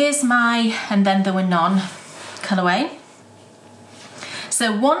 So here's my and then there were none colourway.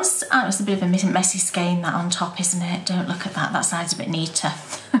 So once, oh, it's a bit of a messy skein that on top, isn't it? Don't look at that, that side's a bit neater.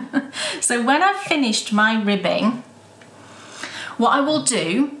 So when I've finished my ribbing, what I will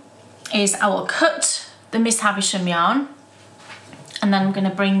do is I will cut the Miss Havisham yarn, and then I'm going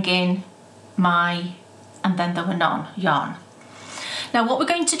to bring in my and then there were none yarn. Now what we're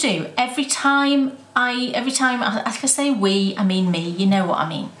going to do, every time I say we, I mean me, you know what I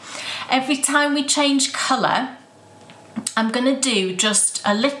mean. Every time we change colour, I'm going to do just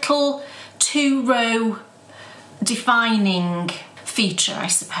a little 2-row defining feature, I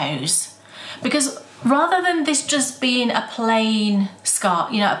suppose, because rather than this just being a plain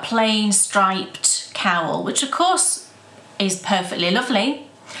scarf, you know, a plain striped cowl, which of course is perfectly lovely,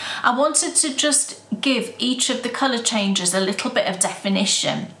 I wanted to just give each of the colour changes a little bit of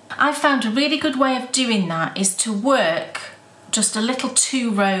definition. I found a really good way of doing that is to work just a little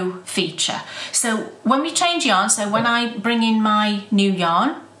 2-row feature. So when we change yarn, so when I bring in my new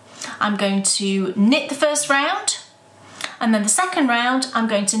yarn, I'm going to knit the first round, and then the second round I'm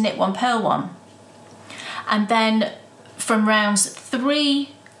going to knit one, purl one, and then from rounds 3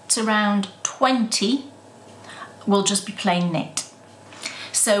 to round 20 will just be plain knit.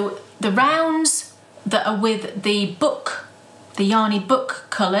 So the rounds that are with the book, the Yarny Book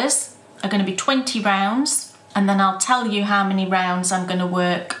colours, are going to be 20 rounds, and then I'll tell you how many rounds I'm going to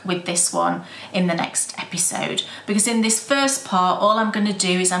work with this one in the next episode, because in this first part all I'm going to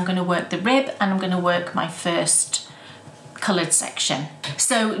do is I'm going to work the rib and I'm going to work my first coloured section.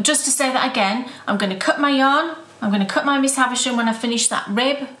 So just to say that again, I'm going to cut my yarn, I'm going to cut my Miss Havisham when I finish that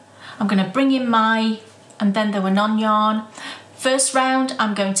rib, I'm going to bring in my and then there were none yarn. First round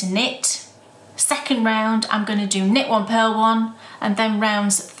I'm going to knit, second round I'm going to do knit one, purl one, and then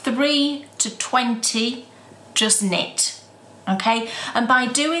rounds 3 to 20 just knit. Okay, and by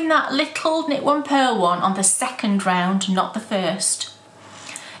doing that little knit one, purl one on the second round, not the first,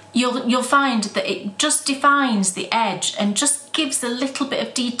 you'll find that it just defines the edge and just gives a little bit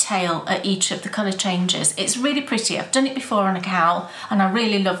of detail at each of the colour changes. It's really pretty. I've done it before on a cowl and I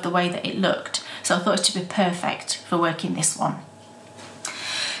really loved the way that it looked, so I thought it would be perfect for working this one.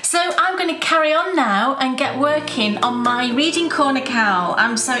 So I'm going to carry on now and get working on my reading corner cowl.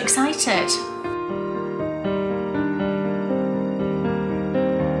 I'm so excited.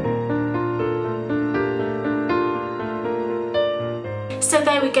 So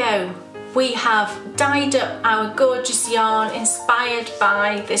there we go. We have dyed up our gorgeous yarn inspired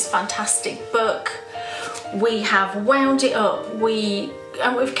by this fantastic book. We have wound it up, and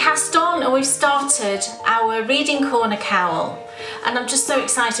we've cast on and we've started our reading corner cowl. And I'm just so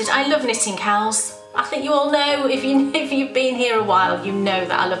excited. I love knitting cowls. I think you all know, if you've been here a while, you know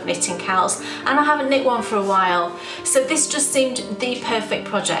that I love knitting cowls, and I haven't knit one for a while. So this just seemed the perfect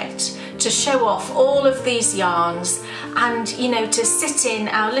project to show off all of these yarns and, you know, to sit in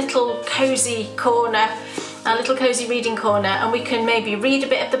our little cosy corner, our little cosy reading corner, and we can maybe read a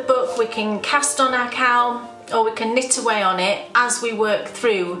bit of the book, we can cast on our cowl, or we can knit away on it as we work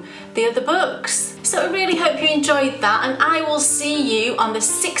through the other books. So I really hope you enjoyed that, and I will see you on the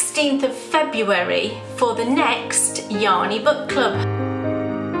 16th of February for the next Yarny Book Club.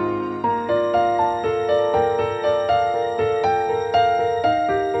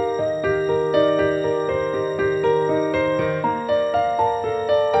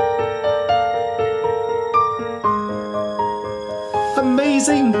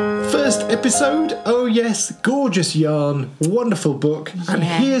 Amazing first episode. Oh yes, gorgeous yarn, wonderful book. Yes. And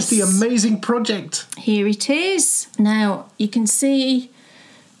here's the amazing project. Here it is. Now you can see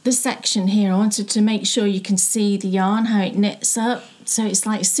the section here. I wanted to make sure you can see the yarn, how it knits up. So it's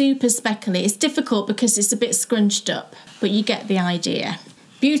like super speckly. It's difficult because it's a bit scrunched up, but you get the idea.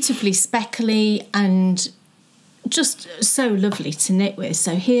 Beautifully speckly and just so lovely to knit with.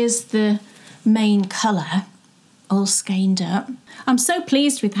 So here's the main colour, all skeined up. I'm so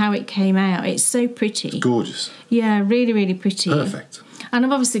pleased with how it came out. It's so pretty. It's gorgeous. Yeah, really, really pretty. Perfect. And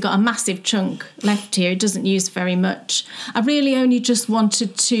I've obviously got a massive chunk left here. It doesn't use very much. I really only just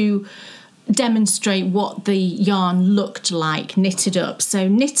wanted to demonstrate what the yarn looked like knitted up. So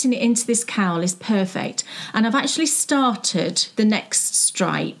knitting it into this cowl is perfect. And I've actually started the next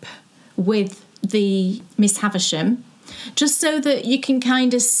stripe with the Miss Havisham, just so that you can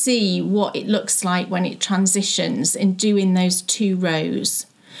kind of see what it looks like when it transitions in doing those 2 rows.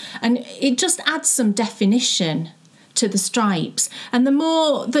 And it just adds some definition to the stripes. And the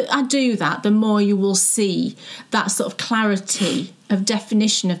more that I do that, the more you will see that sort of clarity of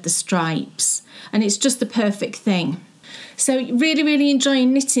definition of the stripes. And it's just the perfect thing. So really, really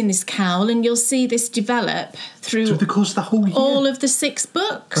enjoying knitting this cowl, and you'll see this develop through the course of the whole year. All of the 6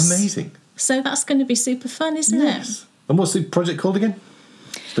 books. Amazing. So that's going to be super fun, isn't it? And what's the project called again?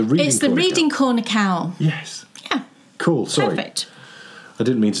 It's the Reading Corner Cowl. Yes. Yeah. Cool, sorry. Perfect. I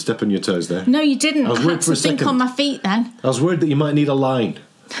didn't mean to step on your toes there. No, you didn't. I was I worried had for to a think second. on my feet then. I was worried that you might need a line.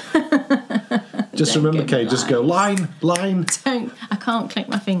 Just remember, Kay, just go line. I can't click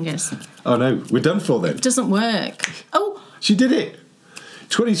my fingers. Oh no, we're done for then. It doesn't work. Oh! She did it.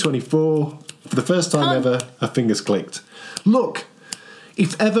 2024, for the first time ever, her fingers clicked. Look,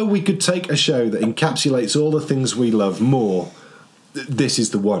 if ever we could take a show that encapsulates all the things we love more, this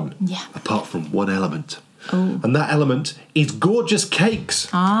is the one. Yeah. Apart from one element. Oh. And that element is gorgeous cakes.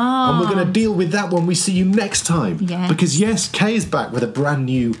 And we're going to deal with that when we see you next time. Yes. Because yes, Kay is back with a brand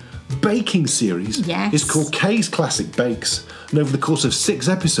new baking series. Yes. It's called Kay's Classic Bakes. And over the course of 6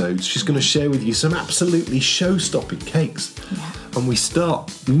 episodes, she's going to share with you some absolutely show-stopping cakes. Yeah. And we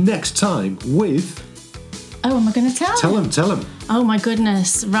start next time with... Oh, am I going to tell? Tell them. Oh my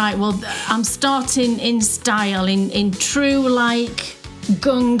goodness. Right, well, I'm starting in style, in true, like,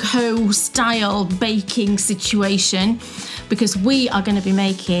 gung-ho style baking situation, because we are going to be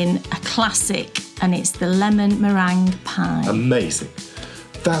making a classic, and it's the lemon meringue pie. Amazing.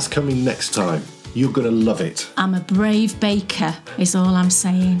 That's coming next time. You're going to love it. I'm a brave baker, is all I'm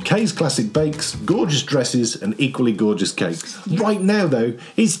saying. Kay's Classic Bakes, gorgeous dresses and equally gorgeous cakes. Yeah. Right now, though,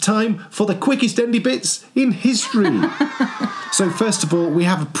 it's time for the quickest Endy Bits in history. So, first of all, we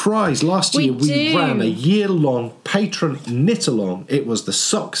have a prize. Last year, we ran a year-long patron knit-along. It was the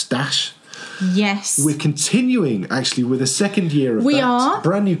Socks Dash. Yes. We're continuing, actually, with a second year of that. We are.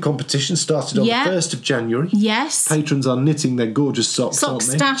 Brand new competition started on the 1st of January. Yes. Patrons are knitting their gorgeous socks, aren't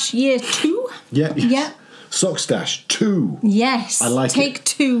they? Socks Dash Year 2. Yeah. Yeah. Socks Dash 2. Yes. I like Take it.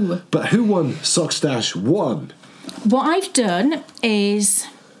 2. But who won Socks Dash 1? What I've done is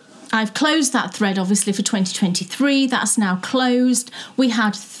I've closed that thread, obviously, for 2023. That's now closed. We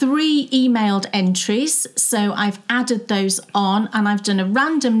had 3 emailed entries, so I've added those on, and I've done a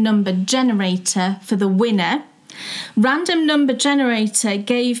random number generator for the winner. Random number generator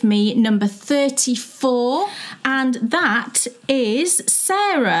gave me number 34, and that is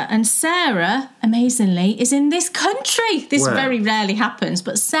Sarah. And Sarah, amazingly, is in this country. This very rarely happens,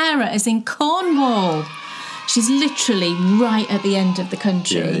 but Sarah is in Cornwall. She's literally right at the end of the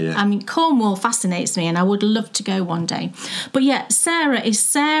country. Yeah. I mean, Cornwall fascinates me, and I would love to go one day. But yeah, Sarah is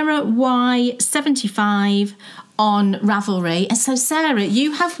Sarah Y75 on Ravelry. And so, Sarah,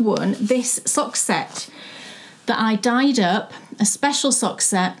 you have won this sock set that I dyed up, a special sock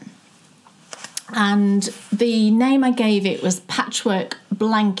set. And the name I gave it was Patchwork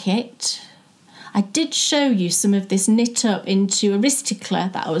Blanket. I did show you some of this knit up into a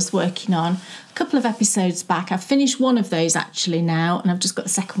wristicler that I was working on a couple of episodes back. I've finished one of those actually now, and I've just got the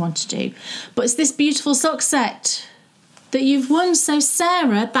second one to do. But it's this beautiful sock set that you've won. So,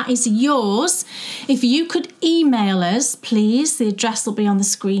 Sarah, that is yours. If you could email us, please, the address will be on the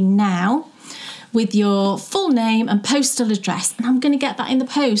screen now, with your full name and postal address, and I'm going to get that in the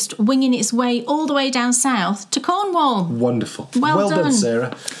post, winging its way all the way down south to Cornwall. Wonderful. Well done,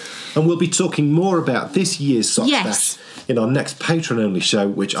 Sarah. And we'll be talking more about this year's Sock Stash in our next Patreon-only show,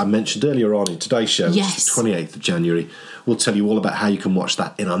 which I mentioned earlier on in today's show, which is the 28th of January. We'll tell you all about how you can watch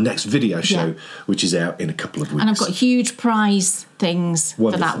that in our next video show, which is out in a couple of weeks. And I've got huge prize things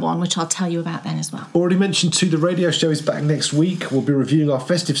for that one, which I'll tell you about then as well. Already mentioned too, the radio show is back next week. We'll be reviewing our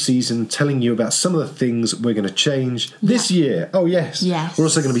festive season, telling you about some of the things we're going to change this year. Oh, yes. We're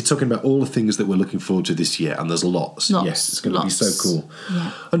also going to be talking about all the things that we're looking forward to this year, and there's lots. Yes, it's going to be so cool.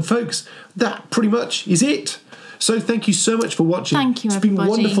 Yeah. And folks, that pretty much is it. So thank you so much for watching. Thank you, everybody.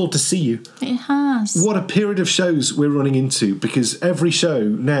 It's been wonderful to see you. It has. What a period of shows we're running into, because every show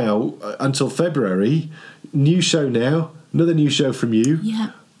now, until February, new show now, another new show from you.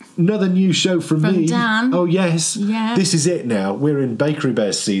 Yeah. Another new show from me. Dan. Oh, yes. Yeah. This is it now. We're in Bakery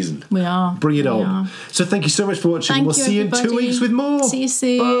Bears season. We are. Bring it on. So thank you so much for watching. We'll see you in 2 weeks with more. See you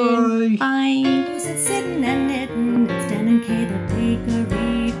soon. Bye. Bye. Who's it sitting and knitting? It's Dan and Kay, the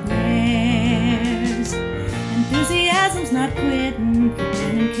Bakery Bears. Enthusiasm's not quitting for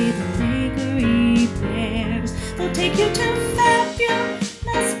Dan and Kay, the Bakery Bears. They'll take you to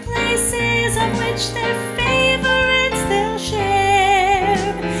fabulous places of which their favorites they'll share.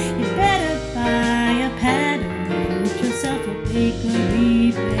 You better buy a pattern, get yourself a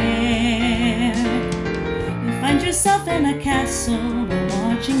Bakery Bear. You'll find yourself in a castle while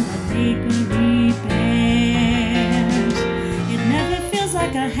watching the Bakery Bears. It never feels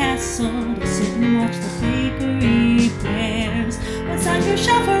like a hassle to sit and watch the Bakery Bears. What's on your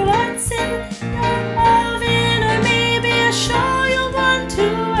shelf or what's in